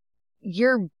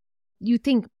you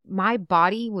think my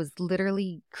body was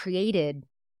literally created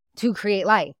to create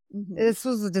life. Mm-hmm. This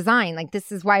was a design. Like,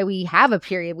 this is why we have a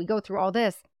period. We go through all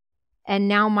this. And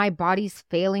now my body's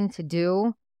failing to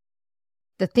do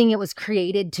the thing it was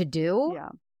created to do. Yeah.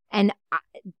 And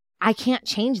I can't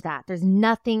change that. There's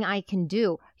nothing I can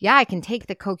do. Yeah, I can take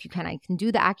the CoQ10. I can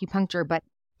do the acupuncture. But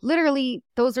literally,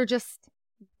 those are just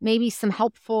maybe some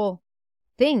helpful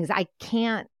things. I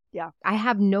can't. Yeah. I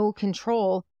have no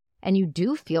control. And you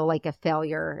do feel like a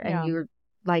failure. And you're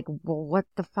like, well, what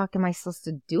the fuck am I supposed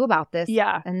to do about this?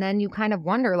 Yeah. And then you kind of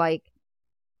wonder, like,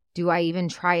 do I even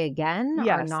try again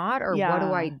or not? Or what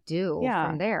do I do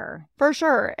from there? For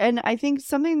sure. And I think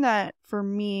something that for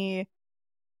me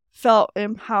felt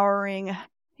empowering,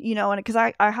 and because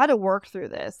I had to work through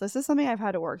this. This is something I've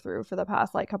had to work through for the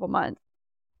past like couple months.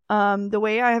 The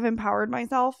way I have empowered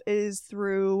myself is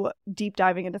through deep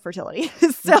diving into fertility.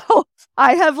 So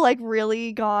I have like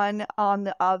really gone on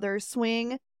the other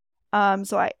swing.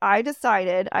 So I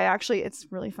decided, it's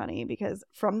really funny because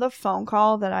from the phone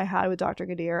call that I had with Dr.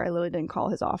 Gadir, I literally didn't call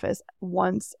his office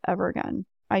once ever again.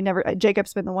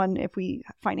 Jacob's been the one, if we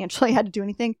financially had to do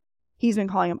anything, he's been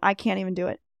calling him. I can't even do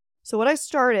it. So what I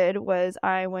started was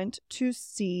I went to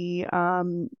see,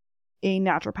 a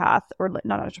naturopath, or not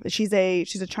naturopath. She's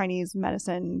a Chinese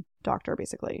medicine doctor,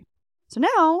 basically. So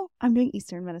now I'm doing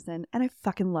Eastern medicine and I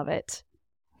fucking love it.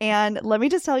 And let me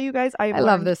just tell you guys, I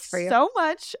love this for you. So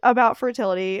much about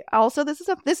fertility. Also, this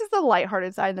is the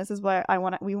lighthearted side, and this is what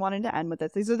we wanted to end with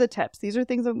this. These are the tips. These are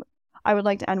things that I would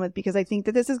like to end with because I think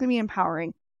that this is going to be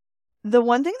empowering. The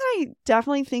one thing that I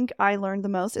definitely think I learned the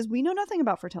most is we know nothing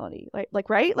about fertility. Right?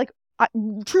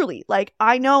 Truly,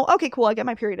 I know, okay, cool, I get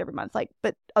my period every month.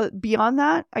 But beyond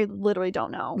that, I literally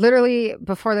don't know. Literally,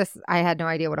 before this, I had no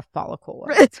idea what a follicle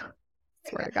was.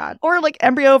 Swear to God. Or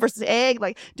embryo versus egg,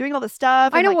 doing all the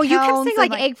stuff. I know. Well, you kept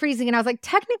saying egg freezing, and I was like,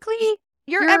 technically,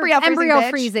 you're embryo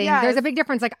freezing. Yes. There's a big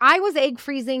difference. I was egg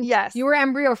freezing. Yes. You were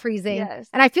embryo freezing. Yes.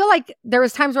 And I feel like there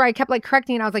was times where I kept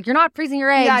correcting, and I was like, you're not freezing your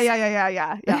eggs.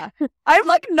 Yeah.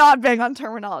 I'm not big on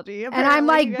terminology. And I'm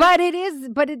like, but it is.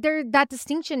 But that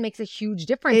distinction makes a huge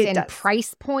difference in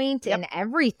price point and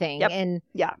everything. Yep. And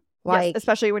yes,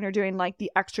 especially when you're doing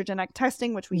the estrogenic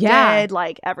testing, which we did,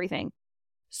 everything.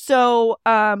 So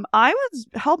I was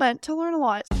hell-bent to learn a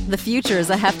lot. The future is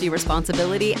a hefty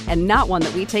responsibility and not one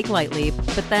that we take lightly.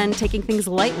 But then taking things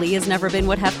lightly has never been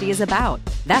what Hefty is about.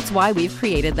 That's why we've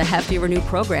created the Hefty Renew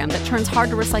program that turns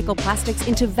hard-to-recycle plastics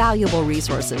into valuable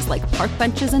resources like park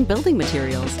benches and building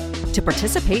materials. To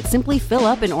participate, simply fill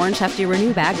up an orange Hefty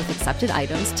Renew bag with accepted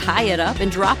items, tie it up, and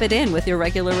drop it in with your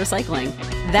regular recycling.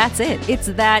 That's it. It's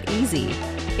that easy.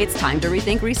 It's time to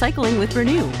rethink recycling with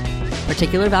Renew.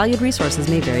 Particular valued resources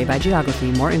may vary by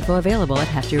geography. More info available at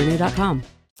heftyrenew.com.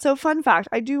 So fun fact,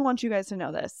 I do want you guys to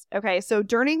know this. Okay, so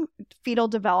during fetal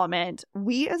development,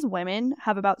 we as women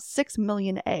have about 6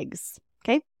 million eggs.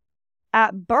 Okay?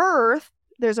 At birth,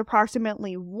 there's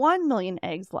approximately 1 million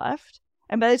eggs left.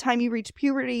 And by the time you reach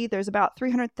puberty, there's about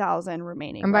 300,000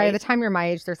 remaining. And by the time you're my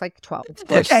age, there's 12.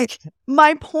 Okay.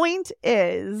 My point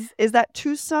is that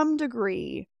to some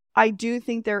degree, I do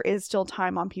think there is still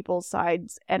time on people's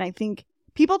sides. And I think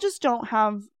people just don't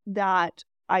have that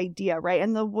idea, right?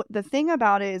 And the thing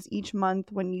about it is each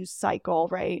month when you cycle,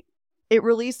 right, it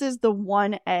releases the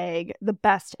one egg, the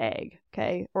best egg,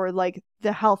 okay? Or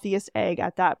the healthiest egg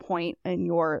at that point in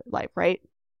your life, right?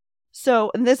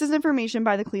 So, and this is information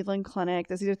by the Cleveland Clinic.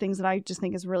 These are things that I just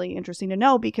think is really interesting to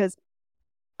know because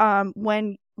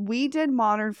when we did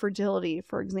modern fertility,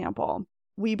 for example,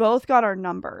 we both got our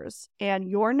numbers and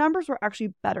your numbers were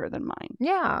actually better than mine.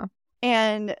 Yeah.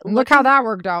 And look how that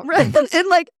worked out. Right.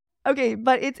 And okay,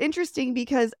 but it's interesting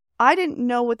because I didn't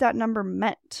know what that number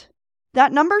meant.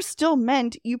 That number still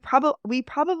meant we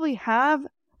probably have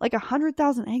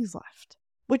 100,000 eggs left,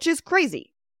 which is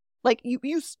crazy.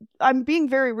 I'm being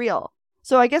very real.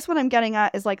 So I guess what I'm getting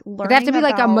at is learning. They have to be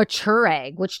a mature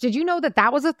egg, which did you know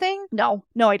that was a thing? No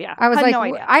idea. I was no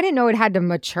idea. I didn't know it had to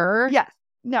mature. Yes.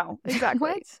 No, exactly.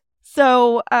 What?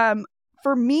 So,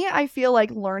 for me, I feel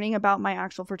like learning about my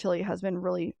actual fertility has been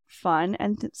really fun.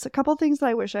 And it's a couple things that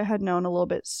I wish I had known a little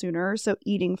bit sooner. So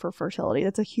eating for fertility,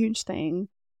 that's a huge thing.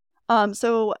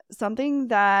 So something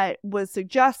that was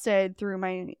suggested through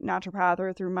my naturopath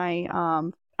or through my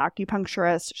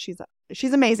acupuncturist,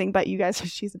 she's amazing, but you guys,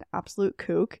 she's an absolute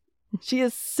kook. She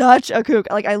is such a kook.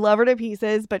 I love her to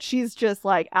pieces, but she's just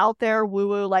out there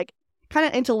woo-woo, kind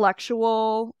of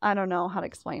intellectual. I don't know how to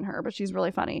explain her, but she's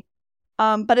really funny.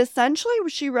 But essentially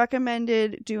she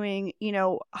recommended doing,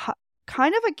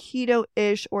 kind of a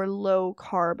keto-ish or low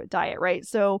carb diet, right?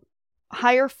 So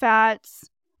higher fats,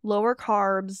 lower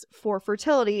carbs for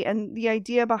fertility. And the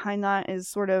idea behind that is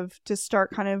sort of to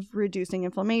start kind of reducing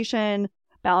inflammation,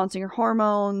 balancing your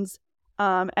hormones,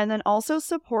 and then also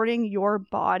supporting your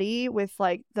body with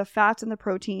the fats and the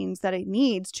proteins that it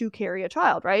needs to carry a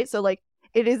child, right? So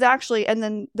it is actually, and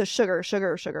then the sugar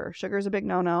is a big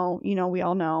no-no, we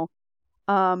all know.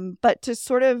 But to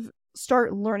sort of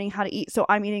start learning how to eat. So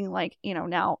I'm eating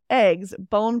now eggs,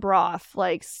 bone broth,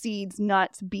 seeds,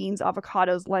 nuts, beans,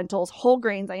 avocados, lentils, whole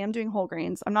grains. I am doing whole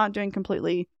grains. I'm not doing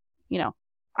completely,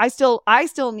 I still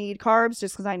need carbs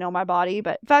just because I know my body,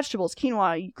 but vegetables,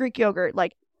 quinoa, Greek yogurt,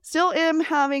 still am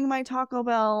having my Taco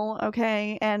Bell,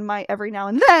 okay, and my every now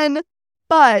and then.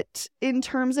 But in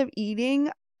terms of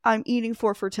eating, I'm eating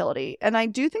for fertility. And I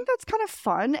do think that's kind of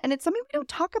fun. And it's something we don't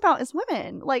talk about as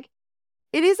women. Like,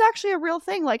 it is actually a real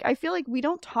thing. Like, I feel like we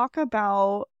don't talk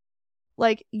about,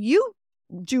 like, you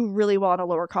do really well on a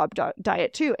lower carb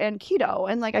diet too, and keto.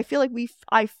 And like, I feel like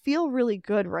I feel really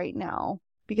good right now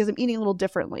because I'm eating a little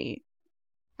differently.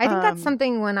 I think that's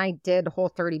something when I did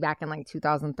Whole30 back in like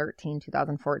 2013,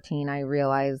 2014, I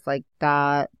realized like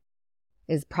that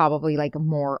is probably like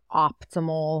more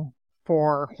optimal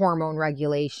for hormone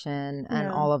regulation and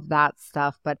all of that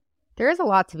stuff. But there is a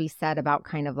lot to be said about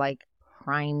kind of like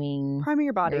priming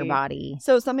your body.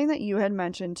 So something that you had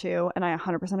mentioned too, and I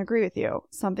 100% agree with you,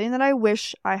 something that I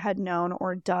wish I had known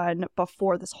or done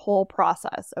before this whole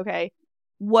process, okay,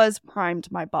 was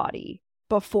primed my body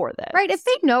before this. Right. If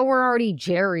they know we're already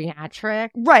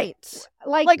geriatric. Right.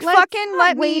 Like let's fucking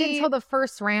wait until the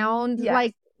first round. Yes.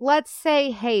 Like, let's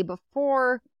say, hey,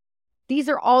 before, these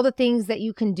are all the things that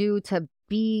you can do to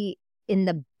be in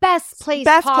the best place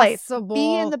possible.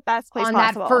 Be in the best place on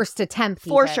possible. That first attempt.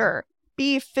 For sure.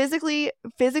 Be physically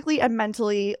and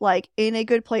mentally like in a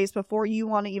good place before you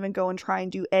want to even go and try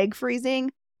and do egg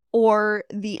freezing or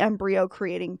the embryo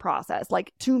creating process.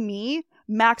 Like, to me,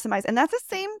 maximize. And that's the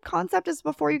same concept as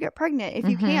before you get pregnant. If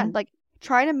you can, like,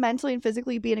 try to mentally and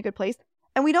physically be in a good place.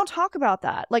 And we don't talk about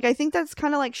that. Like, I think that's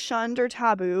kind of like shunned or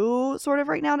taboo sort of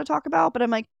right now to talk about. But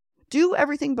I'm like, do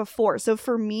everything before. So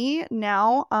for me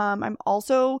now, I'm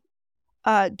also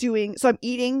I'm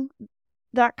eating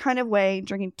that kind of way,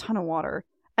 drinking a ton of water.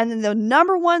 And then the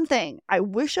number one thing I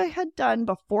wish I had done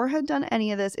before I had done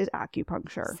any of this is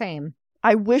acupuncture. Same.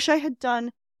 I wish I had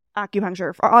done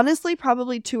acupuncture for honestly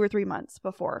probably 2 or 3 months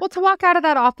before. Well, to walk out of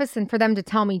that office and for them to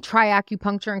tell me try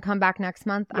acupuncture and come back next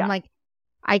month, I'm like,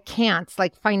 I can't.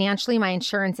 Like, financially, my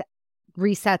insurance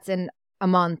resets in a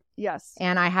month. Yes.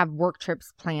 And I have work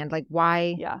trips planned. Like,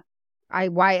 why? Yeah.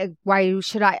 Why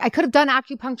should I could have done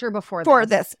acupuncture before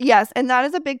this. Yes. And that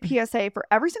is a big PSA for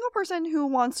every single person who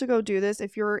wants to go do this.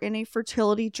 If you're in a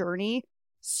fertility journey,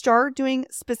 start doing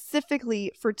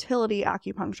specifically fertility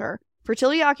acupuncture.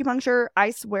 Fertility acupuncture, I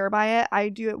swear by it. I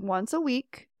do it once a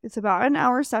week. It's about an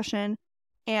hour session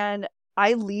and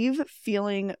I leave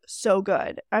feeling so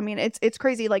good. I mean, it's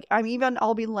crazy. Like,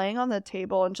 I'll be laying on the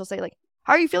table and she'll say like,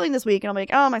 how are you feeling this week? And I'm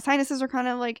like, oh, my sinuses are kind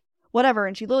of like whatever.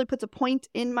 And she literally puts a point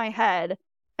in my head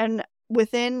and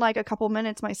within like a couple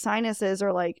minutes, my sinuses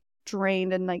are like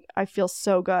drained and like I feel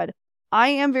so good. I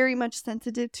am very much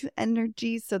sensitive to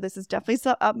energy. So this is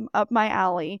definitely up my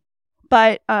alley.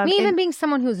 But me even being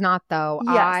someone who's not though,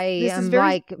 yes, I am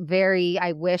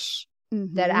I wish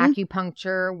that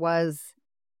acupuncture was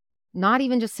not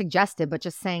even just suggested, but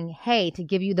just saying, hey, to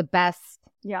give you the best.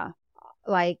 Yeah.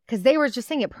 Like, because they were just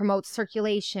saying it promotes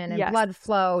circulation and blood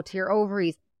flow to your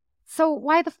ovaries. So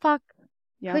why the fuck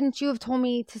couldn't you have told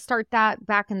me to start that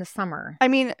back in the summer? I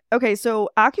mean, okay, so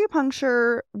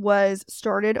acupuncture was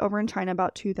started over in China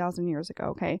about 2,000 years ago,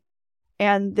 okay?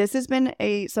 And this has been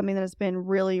something that has been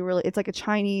really, really, it's like a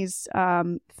Chinese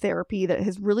therapy that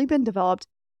has really been developed.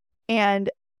 And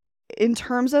in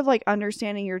terms of like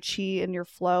understanding your chi and your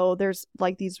flow, there's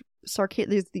like there's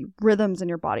the rhythms in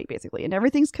your body basically, and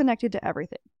everything's connected to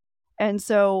everything. And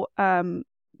so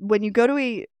when you go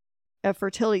to a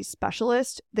fertility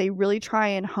specialist, they really try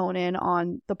and hone in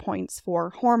on the points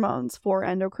for hormones, for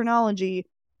endocrinology,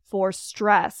 for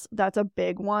stress. That's a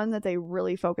big one that they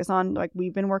really focus on, like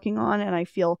we've been working on, and I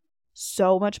feel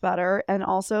so much better. And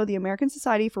also the American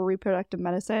Society for Reproductive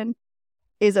Medicine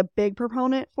is a big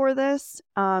proponent for this.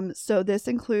 So this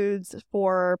includes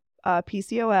for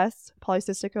PCOS,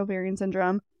 polycystic ovarian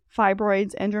syndrome,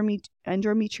 fibroids,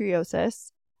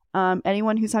 endometriosis,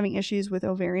 anyone who's having issues with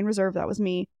ovarian reserve, that was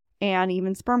me, and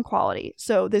even sperm quality.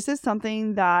 So this is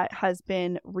something that has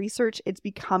been researched. It's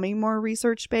becoming more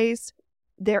research-based.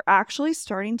 They're actually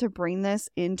starting to bring this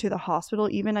into the hospital.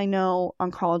 Even I know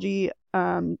oncology,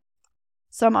 some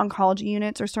oncology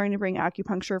units are starting to bring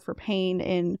acupuncture for pain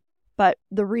in, but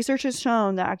the research has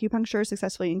shown that acupuncture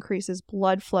successfully increases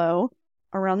blood flow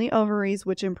around the ovaries,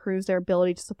 which improves their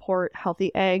ability to support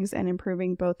healthy eggs and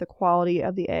improving both the quality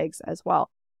of the eggs as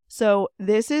well. So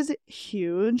this is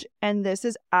huge, and this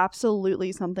is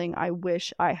absolutely something I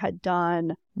wish I had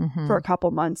done for a couple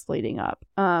months leading up.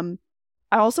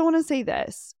 I also want to say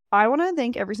this. I want to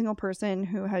thank every single person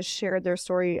who has shared their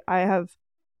story. I have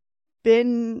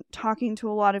been talking to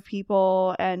a lot of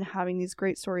people and having these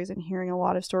great stories and hearing a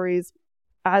lot of stories,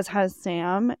 as has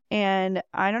Sam. And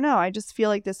I don't know, I just feel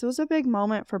like this was a big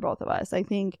moment for both of us. I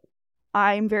think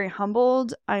I'm very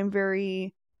humbled. I'm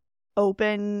very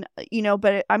open,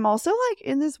 but I'm also like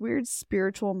in this weird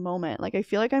spiritual moment. Like I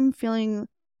feel like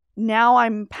now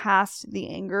I'm past the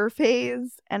anger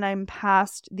phase and I'm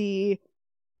past the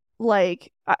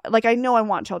like I know I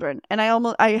want children, and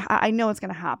I know it's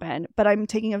going to happen, but I'm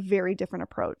taking a very different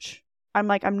approach. I'm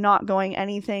like, I'm not going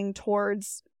anything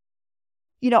towards,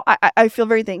 I feel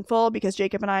very thankful because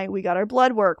Jacob and we got our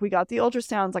blood work, we got the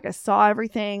ultrasounds, like I saw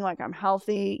everything, like I'm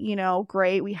healthy,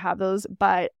 great, we have those.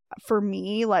 But for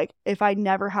me, like if I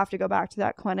never have to go back to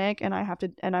that clinic and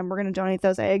we're going to donate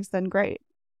those eggs, then great.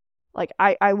 Like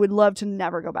I would love to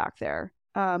never go back there.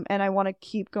 And I want to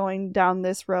keep going down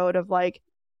this road of like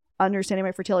understanding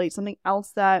my fertility. Something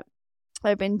else that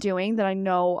I've been doing that I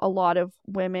know a lot of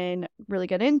women really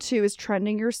get into is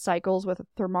trending your cycles with a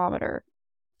thermometer.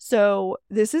 So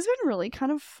this has been really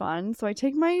kind of fun. So I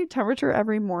take my temperature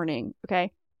every morning.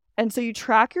 Okay. And so you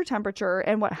track your temperature,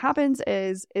 and what happens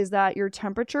is that your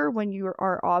temperature when you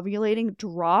are ovulating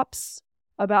drops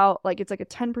about like, it's like a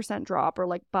 10% drop or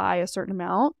like by a certain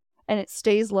amount, and it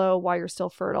stays low while you're still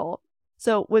fertile.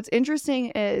 So what's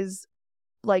interesting is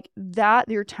like that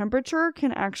your temperature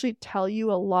can actually tell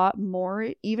you a lot more,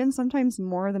 even sometimes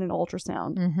more than an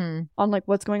ultrasound, on like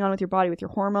what's going on with your body, with your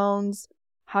hormones,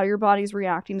 how your body's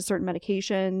reacting to certain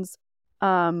medications.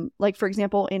 Like for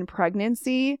example, in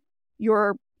pregnancy,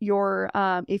 your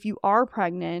if you are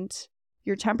pregnant,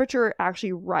 your temperature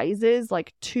actually rises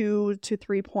like 2 to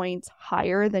 3 points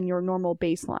higher than your normal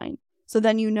baseline. So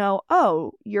then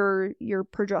oh, your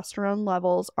progesterone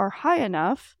levels are high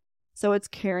enough, so it's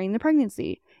carrying the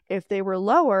pregnancy. If they were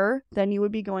lower, then you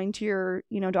would be going to your,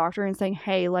 doctor and saying,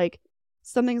 hey, like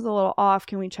something's a little off.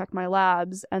 Can we check my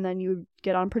labs? And then you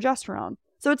get on progesterone.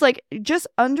 So it's like just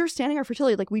understanding our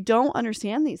fertility. Like we don't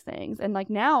understand these things. And like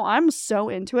now I'm so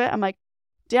into it. I'm like,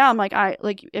 damn, like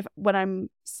if when I'm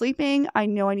sleeping, I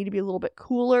know I need to be a little bit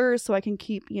cooler so I can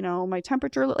keep, my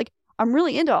temperature. Like I'm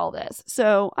really into all this.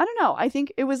 So I don't know. I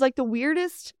think it was like the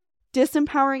weirdest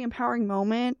empowering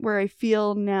moment where I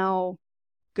feel now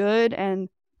good and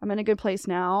I'm in a good place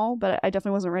now, but I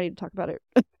definitely wasn't ready to talk about it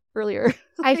earlier.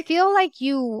 I feel like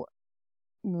you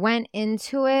went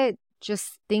into it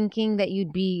just thinking that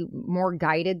you'd be more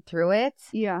guided through it.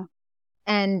 Yeah.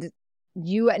 And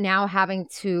you now having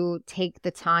to take the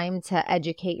time to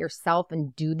educate yourself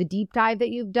and do the deep dive that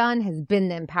you've done has been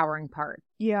the empowering part.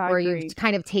 Yeah, where you've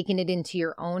kind of taken it into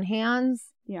your own hands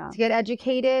to get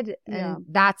educated. And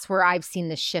that's where I've seen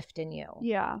the shift in you.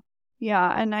 Yeah.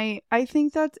 Yeah. And I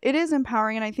think that it is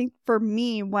empowering. And I think for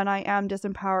me, when I am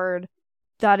disempowered,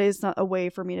 that is not a way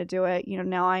for me to do it.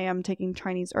 Now I am taking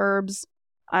Chinese herbs.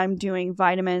 I'm doing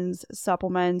vitamins,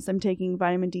 supplements. I'm taking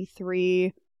vitamin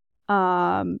D3.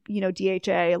 DHA,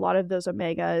 a lot of those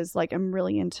omegas. Like I'm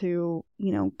really into,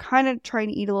 kind of trying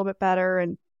to eat a little bit better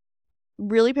and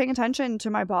really paying attention to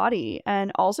my body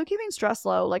and also keeping stress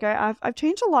low. Like I've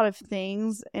changed a lot of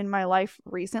things in my life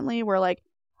recently where like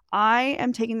I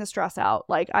am taking the stress out.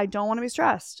 Like I don't want to be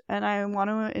stressed and I want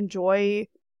to enjoy,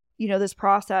 this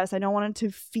process. I don't want it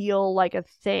to feel like a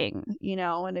thing,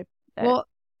 and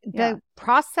the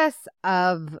process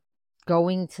of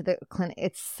going to the clinic,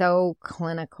 it's so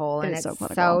clinical and it's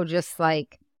so just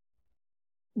like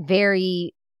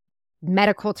very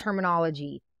medical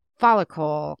terminology,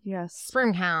 follicle, yes,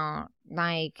 sperm count,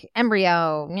 like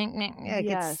embryo, like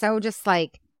it's so just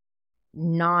like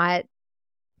not,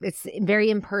 it's very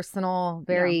impersonal,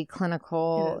 very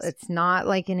clinical. It's not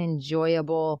like an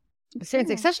enjoyable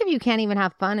experience, especially if you can't even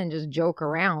have fun and just joke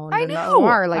around. I know. You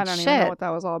are like, I don't shit. even know what that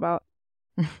was all about.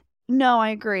 No, I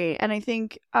agree. And I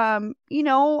think,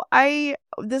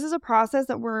 this is a process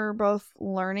that we're both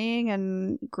learning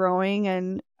and growing,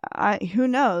 and who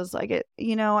knows, like it,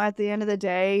 at the end of the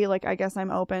day, like, I guess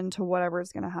I'm open to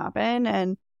whatever's going to happen,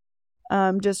 and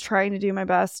just trying to do my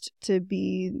best to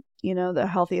be, the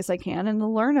healthiest I can and to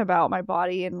learn about my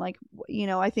body. And like,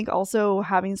 I think also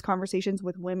having these conversations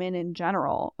with women in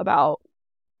general about,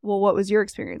 well, what was your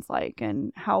experience like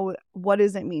and what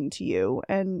does it mean to you?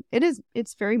 And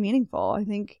it's very meaningful. I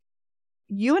think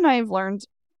you and I have learned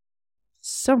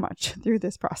so much through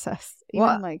this process.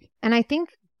 And I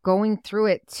think going through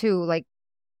it too, like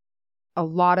a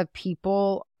lot of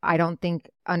people, I don't think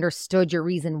understood your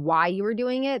reason why you were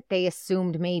doing it. They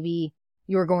assumed maybe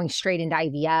you were going straight into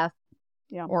IVF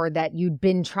or that you'd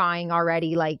been trying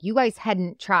already. Like you guys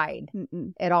hadn't tried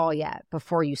at all yet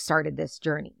before you started this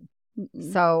journey.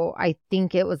 So I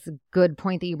think it was a good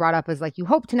point that you brought up is like, you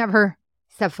hope to never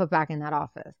step foot back in that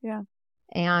office. Yeah.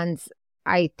 And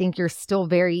I think you're still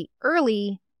very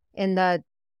early in the,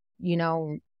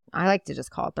 I like to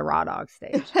just call it the raw dog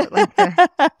stage. Like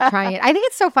trying it. I think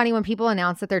it's so funny when people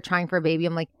announce that they're trying for a baby.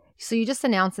 I'm like, so you just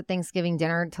announced at Thanksgiving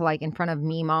dinner to like in front of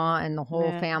Mima and the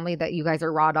whole family that you guys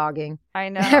are raw dogging. I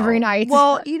know. Every night.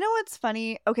 Well, you know what's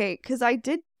funny? Okay, because I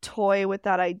did toy with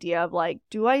that idea of like,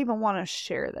 do I even want to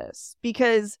share this?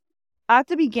 Because at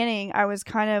the beginning, I was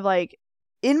kind of like,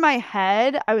 in my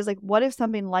head, I was like, what if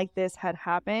something like this had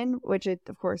happened? Which it,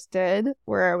 of course, did,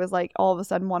 where I was like, all of a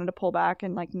sudden wanted to pull back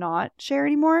and like not share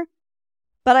anymore.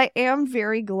 But I am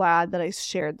very glad that I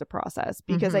shared the process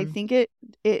because I think it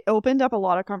opened up a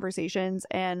lot of conversations.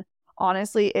 And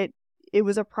honestly, it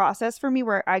was a process for me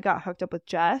where I got hooked up with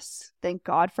Jess. Thank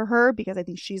God for her, because I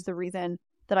think she's the reason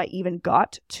that I even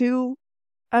got to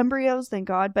embryos. Thank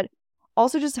God. But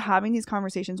also just having these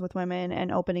conversations with women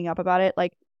and opening up about it.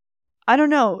 Like, I don't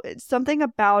know, something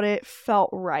about it felt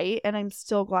right. And I'm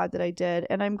still glad that I did.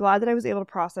 And I'm glad that I was able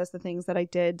to process the things that I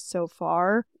did so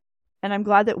far. And I'm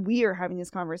glad that we are having this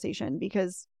conversation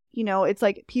because, you know, it's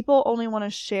like people only want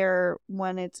to share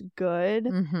when it's good.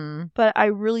 But I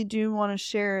really do want to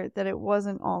share that it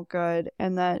wasn't all good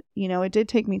and that, you know, it did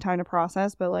take me time to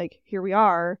process. But like, here we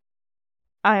are.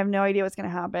 I have no idea what's going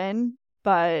to happen,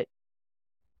 but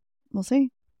we'll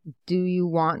see. Do you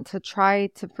want to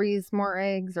try to freeze more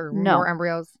eggs or No. more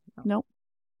embryos? Nope.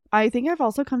 I think I've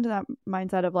also come to that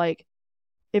mindset of like,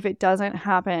 if it doesn't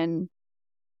happen,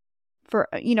 for,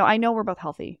 you know, I know we're both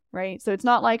healthy, right? So it's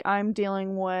not like I'm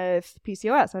dealing with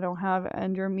PCOS. I don't have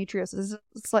endometriosis.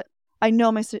 It's like, I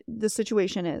know the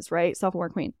situation is, right? Self-aware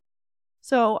queen.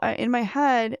 So in my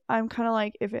head, I'm kind of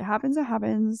like, if it happens, it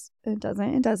happens. It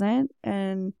doesn't, it doesn't.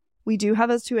 And we do have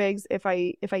those 2 eggs. If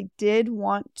I did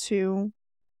want to,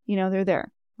 you know, they're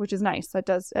there, which is nice. It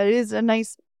is a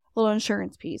nice little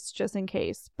insurance piece just in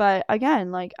case. But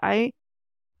again, like I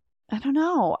don't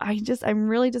know. I'm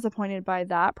really disappointed by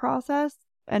that process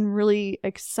and really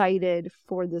excited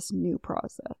for this new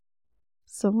process.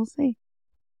 So we'll see.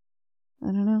 I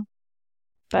don't know.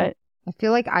 But I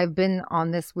feel like I've been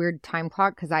on this weird time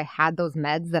clock because I had those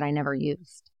meds that I never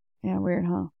used. Yeah, weird,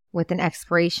 huh? With an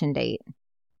expiration date.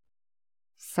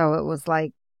 So it was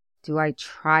like, do I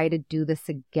try to do this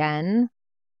again?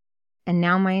 And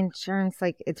now my insurance,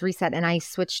 like, it's reset and I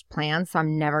switched plans. So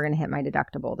I'm never going to hit my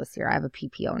deductible this year. I have a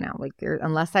PPO now. Like,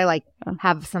 unless I like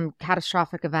have some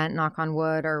catastrophic event, knock on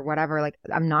wood or whatever, like,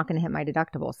 I'm not going to hit my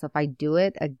deductible. So if I do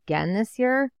it again this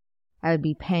year, I would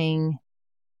be paying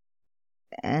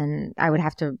and I would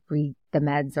have to read the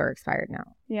meds are expired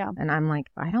now. Yeah. And I'm like,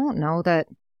 I don't know that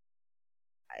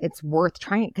it's worth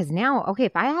trying it. Because now, okay,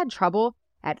 if I had trouble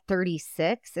at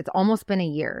 36, it's almost been a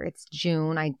year. It's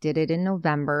June. I did it in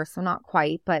November, so not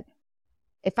quite. But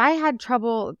if I had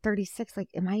trouble at 36, like,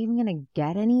 am I even going to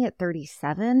get any at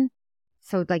 37?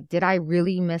 So, like, did I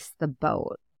really miss the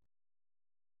boat?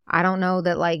 I don't know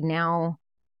that, like, now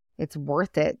it's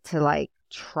worth it to, like,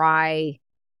 try.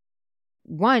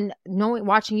 One, knowing,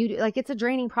 watching you do, like, it's a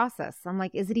draining process. I'm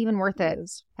like, is it even worth it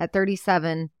at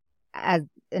 37 as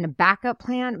in a backup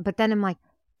plan? But then I'm like,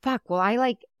 fuck, will I,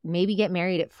 like, maybe get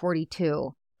married at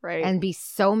 42 right, and be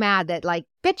so mad that, like,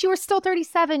 bitch, you were still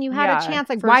 37. You had a chance.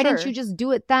 Like, why didn't you just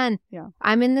do it then? Yeah.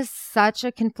 I'm in this such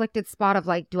a conflicted spot of,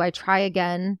 like, do I try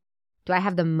again? Do I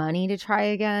have the money to try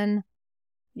again?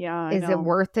 Yeah. Is it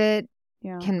worth it?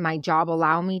 Yeah. Can my job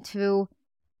allow me to?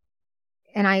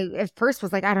 And I at first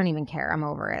was like, I don't even care. I'm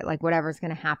over it. Like, whatever's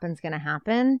going to happen is going to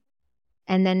happen.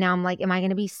 And then now I'm like, am I going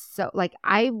to be so, like,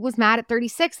 I was mad at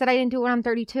 36 that I didn't do it when I'm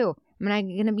 32. Am I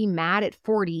going to be mad at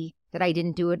 40 that I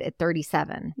didn't do it at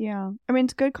 37? Yeah. I mean,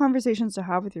 it's good conversations to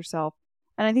have with yourself.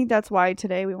 And I think that's why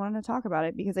today we wanted to talk about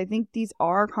it, because I think these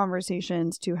are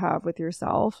conversations to have with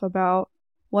yourself about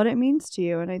what it means to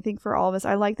you. And I think for all of us,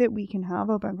 I like that we can have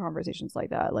open conversations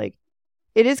like that. Like,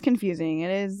 it is confusing.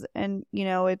 It is. And, you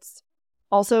know, it's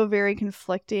also very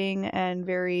conflicting and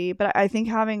very, but I think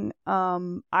having,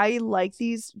 I like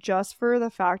these just for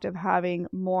the fact of having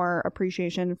more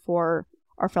appreciation for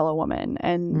our fellow women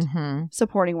and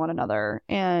supporting one another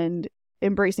and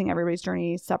embracing everybody's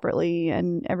journey separately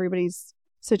and everybody's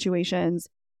situations.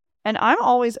 And I'm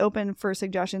always open for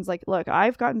suggestions. Like, look,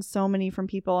 I've gotten so many from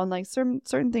people, and like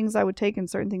certain things I would take and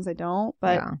certain things I don't.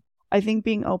 But I think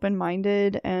being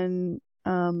open-minded and,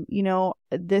 you know,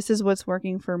 this is what's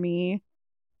working for me.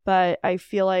 But I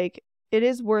feel like it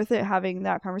is worth it having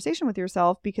that conversation with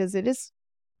yourself, because there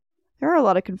are a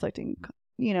lot of conflicting,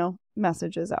 you know,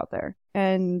 messages out there.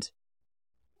 And,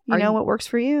 you know, what works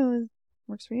for you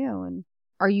works for you. And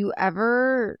are you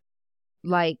ever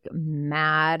like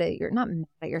mad at not mad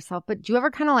at yourself, but do you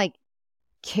ever kind of like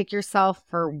kick yourself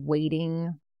for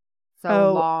waiting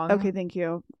so long? Okay, thank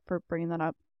you for bringing that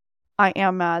up. I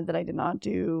am mad that I did not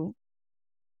do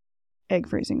egg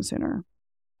freezing sooner,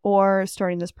 or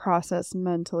starting this process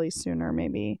mentally sooner,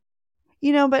 maybe.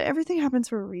 You know, but everything happens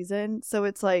for a reason. So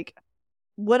it's like,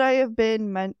 would I have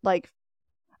been meant, like,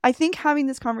 I think having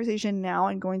this conversation now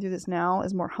and going through this now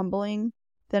is more humbling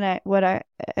than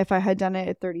if I had done it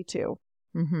at 32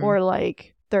 or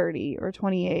like 30 or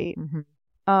 28. Mm-hmm.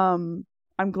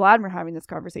 I'm glad we're having this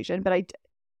conversation, but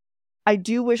I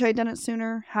do wish I'd done it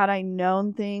sooner. Had I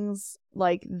known things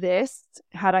like this,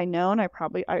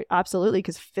 I absolutely,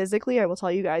 because physically, I will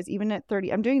tell you guys, even at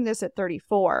 30, I'm doing this at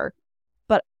 34,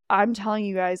 but I'm telling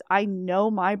you guys, I know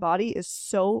my body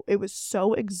it was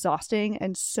so exhausting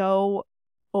and so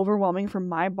overwhelming for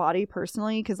my body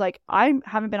personally, because like I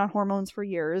haven't been on hormones for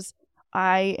years.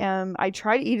 I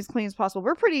try to eat as clean as possible.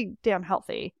 We're pretty damn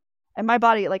healthy. And my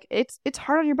body, like, it's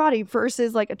hard on your body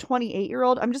versus like a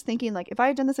 28-year-old. I'm just thinking, like, if I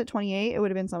had done this at 28, it would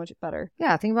have been so much better.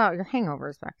 Yeah, think about your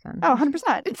hangovers back then. Oh,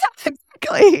 100%.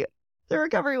 Exactly. The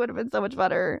recovery would have been so much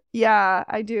better. Yeah,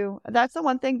 I do. That's the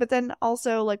one thing. But then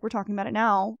also, like, we're talking about it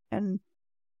now, and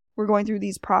we're going through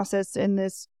these process in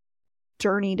this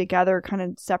journey together, kind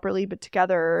of separately, but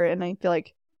together. And I feel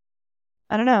like,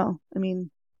 I don't know. I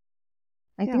mean,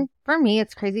 I think for me,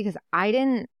 it's crazy because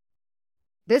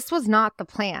this was not the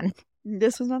plan.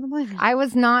 This was not the plan. I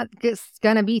was not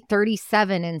going to be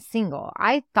 37 and single.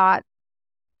 I thought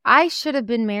I should have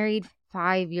been married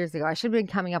 5 years ago. I should have been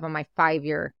coming up on my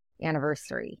 5-year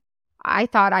anniversary. I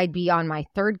thought I'd be on my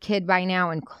 3rd kid by now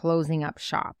and closing up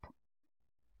shop.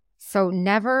 So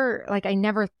I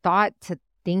never thought to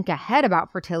think ahead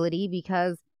about fertility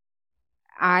because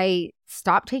I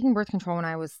stopped taking birth control when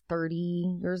I was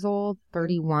 30 years old,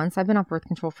 31. So I've been off birth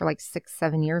control for like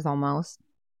 6-7 years almost.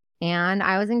 And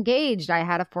I was engaged. I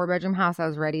had a 4-bedroom house. I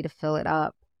was ready to fill it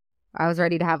up. I was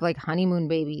ready to have like honeymoon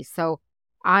babies. So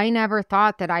I never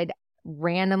thought that I'd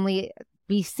randomly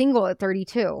be single at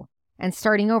 32 and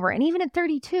starting over. And even at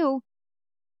 32,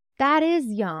 that is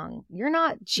young. You're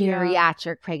not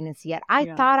geriatric pregnancy yet.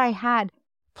 I thought I had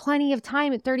plenty of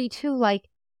time at 32. Like,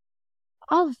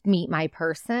 I'll meet my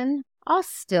person. I'll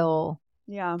still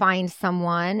find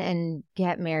someone and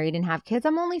get married and have kids.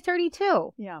 I'm only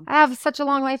 32. Yeah. I have such a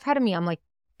long life ahead of me. I'm like,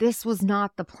 this was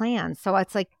not the plan. So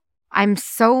it's like, I'm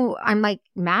like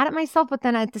mad at myself, but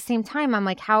then at the same time, I'm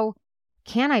like, how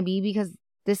can I be? Because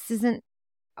this isn't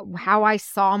how I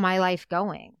saw my life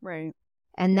going. Right.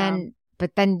 And then,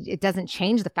 but then it doesn't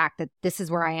change the fact that this is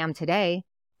where I am today.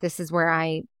 This is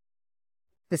what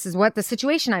the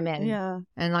situation I'm in. Yeah.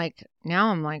 And like,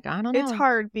 now I'm like, I don't know. It's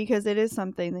hard because it is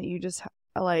something that you just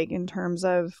like in terms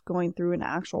of going through an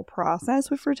actual process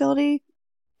with fertility.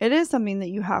 It is something that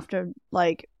you have to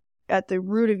like at the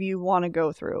root of you want to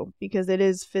go through because it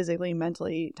is physically,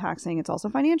 mentally taxing. It's also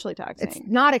financially taxing. It's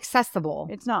not accessible.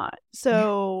 It's not.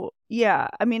 So yeah,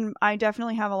 I mean, I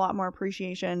definitely have a lot more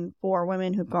appreciation for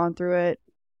women who've gone through it.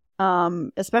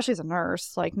 Especially as a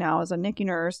nurse, like now as a NICU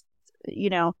nurse, you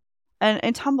know, and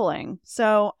it's humbling.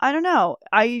 So I don't know.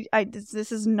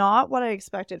 This is not what I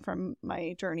expected from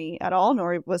my journey at all,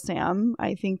 nor was Sam.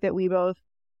 I think that we both,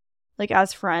 like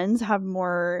as friends, have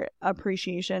more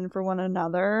appreciation for one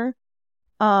another.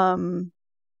 And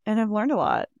I've learned a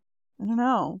lot. I don't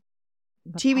know.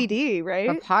 TBD, right?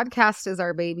 The podcast is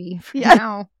our baby for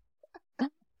now.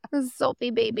 The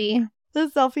selfie baby. The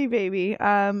selfie baby.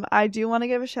 I do want to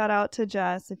give a shout out to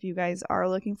Jess if you guys are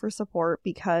looking for support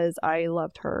because I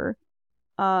loved her.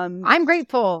 I'm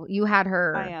grateful you had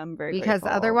her. I am very because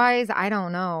grateful. Otherwise I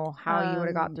don't know how you would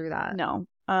have got through that. No.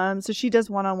 So she does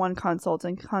one-on-one consults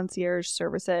and concierge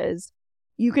services.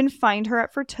 You can find her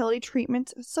at Fertility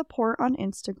Treatment Support on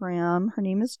Instagram. Her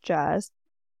name is Jess.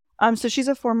 So she's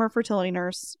a former fertility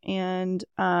nurse and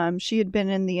she had been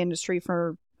in the industry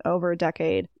for over a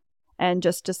decade and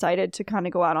just decided to kind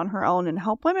of go out on her own and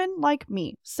help women like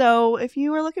me. So if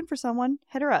you are looking for someone,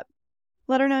 hit her up.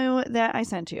 Let her know that I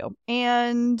sent you.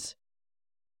 And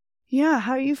yeah,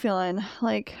 how are you feeling?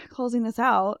 Like closing this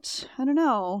out? I don't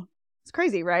know. It's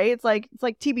crazy, right? It's like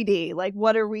TBD. Like,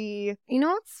 what are we? You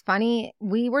know what's funny?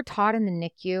 We were taught in the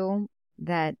NICU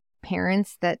that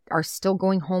parents that are still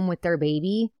going home with their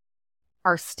baby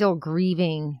are still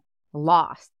grieving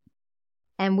loss.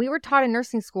 And we were taught in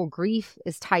nursing school, grief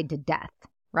is tied to death,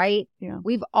 right? Yeah.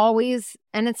 We've always,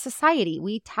 and it's society,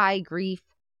 we tie grief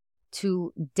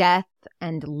to death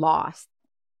and loss.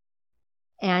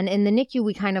 And in the NICU,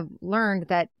 we kind of learned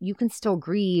that you can still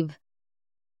grieve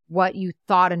what you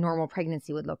thought a normal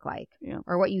pregnancy would look like,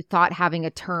 or what you thought having a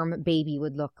term baby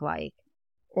would look like,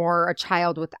 or a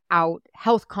child without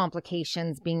health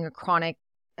complications being a chronic.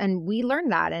 And we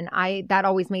learned that, and that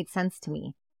always made sense to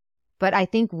me. But I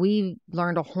think we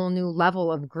learned a whole new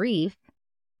level of grief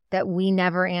that we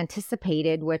never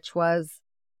anticipated, which was,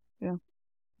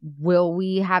 will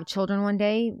we have children one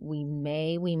day? We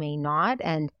may not.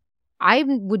 And I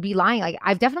would be lying. Like,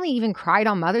 I've definitely even cried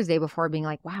on Mother's Day before being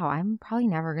like, wow, I'm probably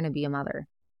never going to be a mother.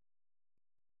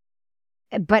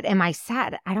 But am I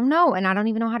sad? I don't know. And I don't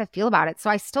even know how to feel about it.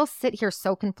 So I still sit here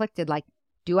so conflicted. Like,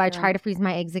 Do I try to freeze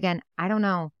my eggs again? I don't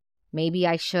know. Maybe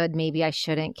I should. Maybe I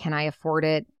shouldn't. Can I afford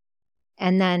it?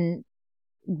 And then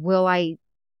will I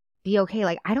be okay?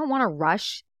 Like, I don't want to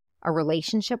rush a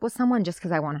relationship with someone just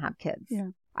because I want to have kids. Yeah.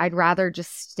 I'd rather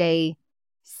just stay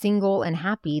single and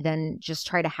happy than just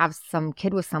try to have some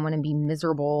kid with someone and be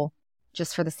miserable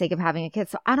just for the sake of having a kid.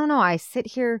 So I don't know. I sit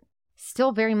here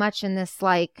still very much in this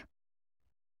like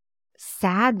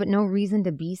sad, but no reason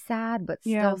to be sad, but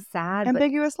still sad.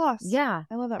 Ambiguous loss. Yeah.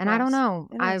 I love that. And I don't know.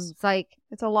 I was like,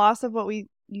 it's a loss of what you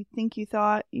think you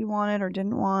thought you wanted or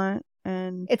didn't want.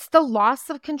 And it's the loss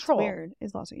of control. It's weird.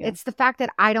 It's loss of, It's the fact that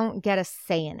I don't get a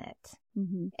say in it.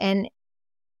 Mm-hmm. And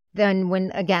then when,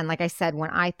 again, like I said,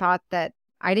 when I thought that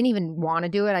I didn't even want to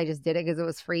do it, I just did it because it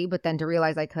was free. But then to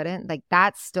realize I couldn't, like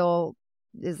that still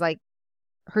is like,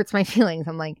 hurts my feelings.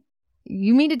 I'm like,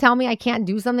 you mean to tell me I can't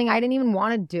do something I didn't even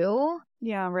want to do?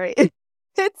 Yeah, right.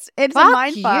 It's a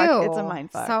mind fuck. It's a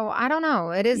mind fuck. So I don't know.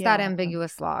 It is that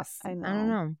ambiguous loss. I don't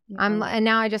know. Yeah. And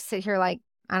now I just sit here like,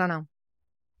 I don't know.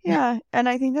 Yeah, and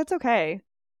I think that's okay.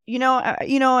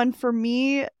 And for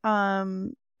me, I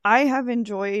have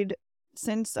enjoyed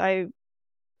since I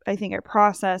think I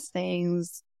process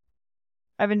things.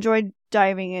 I've enjoyed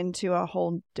diving into a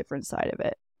whole different side of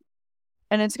it.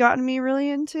 And it's gotten me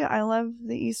really I love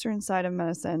the Eastern side of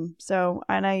medicine. So,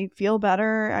 and I feel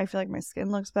better. I feel like my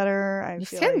skin looks better. Your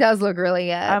skin does look really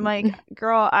good. I'm like,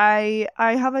 girl, I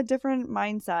have a different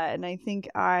mindset. And I think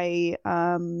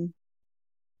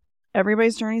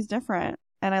everybody's journey is different.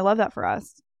 And I love that for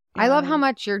us. I love how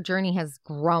much your journey has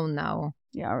grown though.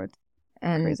 Yeah. It's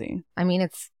and crazy. I mean,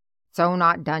 it's so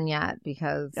not done yet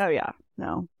because. Oh yeah.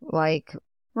 No. Like.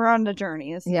 We're on the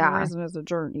journey. It's a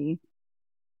journey.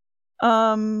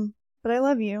 But I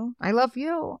love you. I love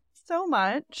you so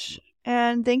much.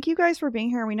 And thank you guys for being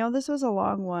here. We know this was a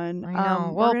long one. I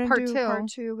know. Well, we're part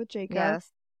two with Jacob.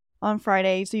 Yes. On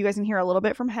Friday. So you guys can hear a little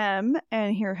bit from him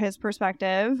and hear his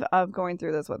perspective of going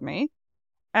through this with me.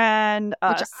 And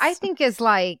us. Which I think is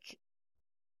like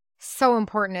so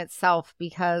important itself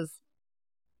because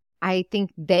I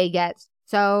think they get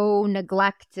so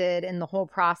neglected in the whole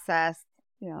process.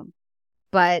 Yeah.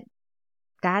 But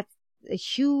that's a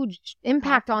huge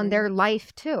impact on their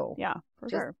life too. Yeah, for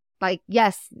sure. Like,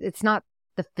 yes, it's not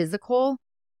the physical,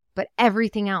 but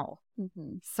everything else.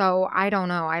 Mm-hmm. So I don't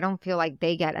know. I don't feel like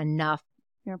they get enough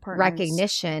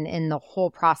recognition in the whole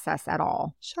process at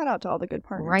all. Shout out to all the good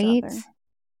partners right? out there.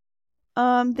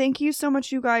 Thank you so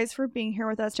much, you guys, for being here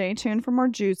with us. Stay tuned for more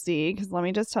juicy, because let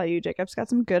me just tell you, Jacob's got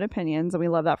some good opinions, and we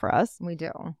love that for us. We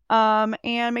do.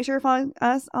 And make sure you're following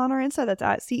us on our Insta. That's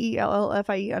at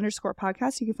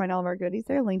CELLFIE_podcast. You can find all of our goodies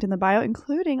there, linked in the bio,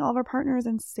 including all of our partners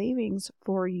and savings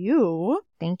for you.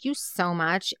 Thank you so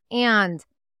much. And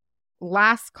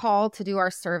last call to do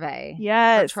our survey.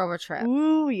 Yes. For Trova Trip.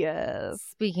 Ooh, yes.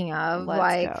 Speaking of,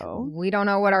 let's go. We don't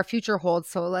know what our future holds,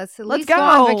 so let's at least go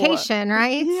on vacation,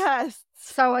 right? Yes.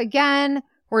 So again,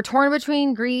 we're torn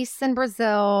between Greece and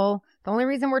Brazil. The only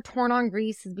reason we're torn on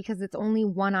Greece is because it's only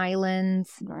one island.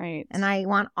 Right. And I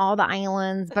want all the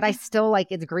islands, but I still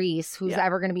like it's Greece. Who's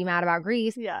ever going to be mad about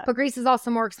Greece? Yeah. But Greece is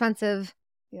also more expensive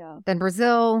than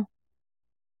Brazil.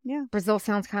 Yeah. Brazil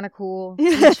sounds kind of cool.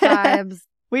 Beach vibes.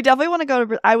 We definitely want to go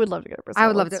to I would love to go to Brazil. I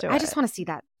would love to. I just want to see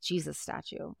that Jesus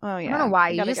statue. Oh, yeah. I don't know why.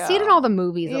 You just see it in all the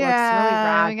movies. It looks really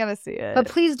rad. We got to see it. But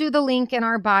please do the link in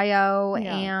our bio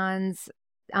and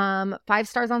 5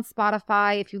 stars on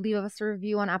Spotify. If you leave us a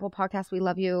review on Apple Podcasts, we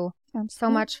love you so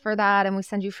much for that. And we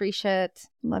send you free shit.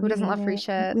 Who doesn't love free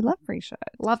shit? We love free shit.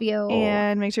 Love you.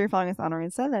 And make sure you're following us on our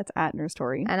Insta. That's at Nurse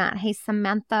Tori. And at Hey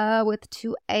Samantha with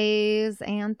 2 A's.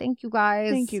 And thank you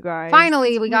guys. Thank you guys.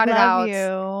 Finally, we got it out. Love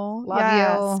you.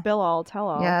 Love you. Spill all, tell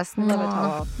all. Yes. Love it,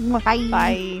 tell all. Bye.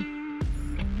 Bye.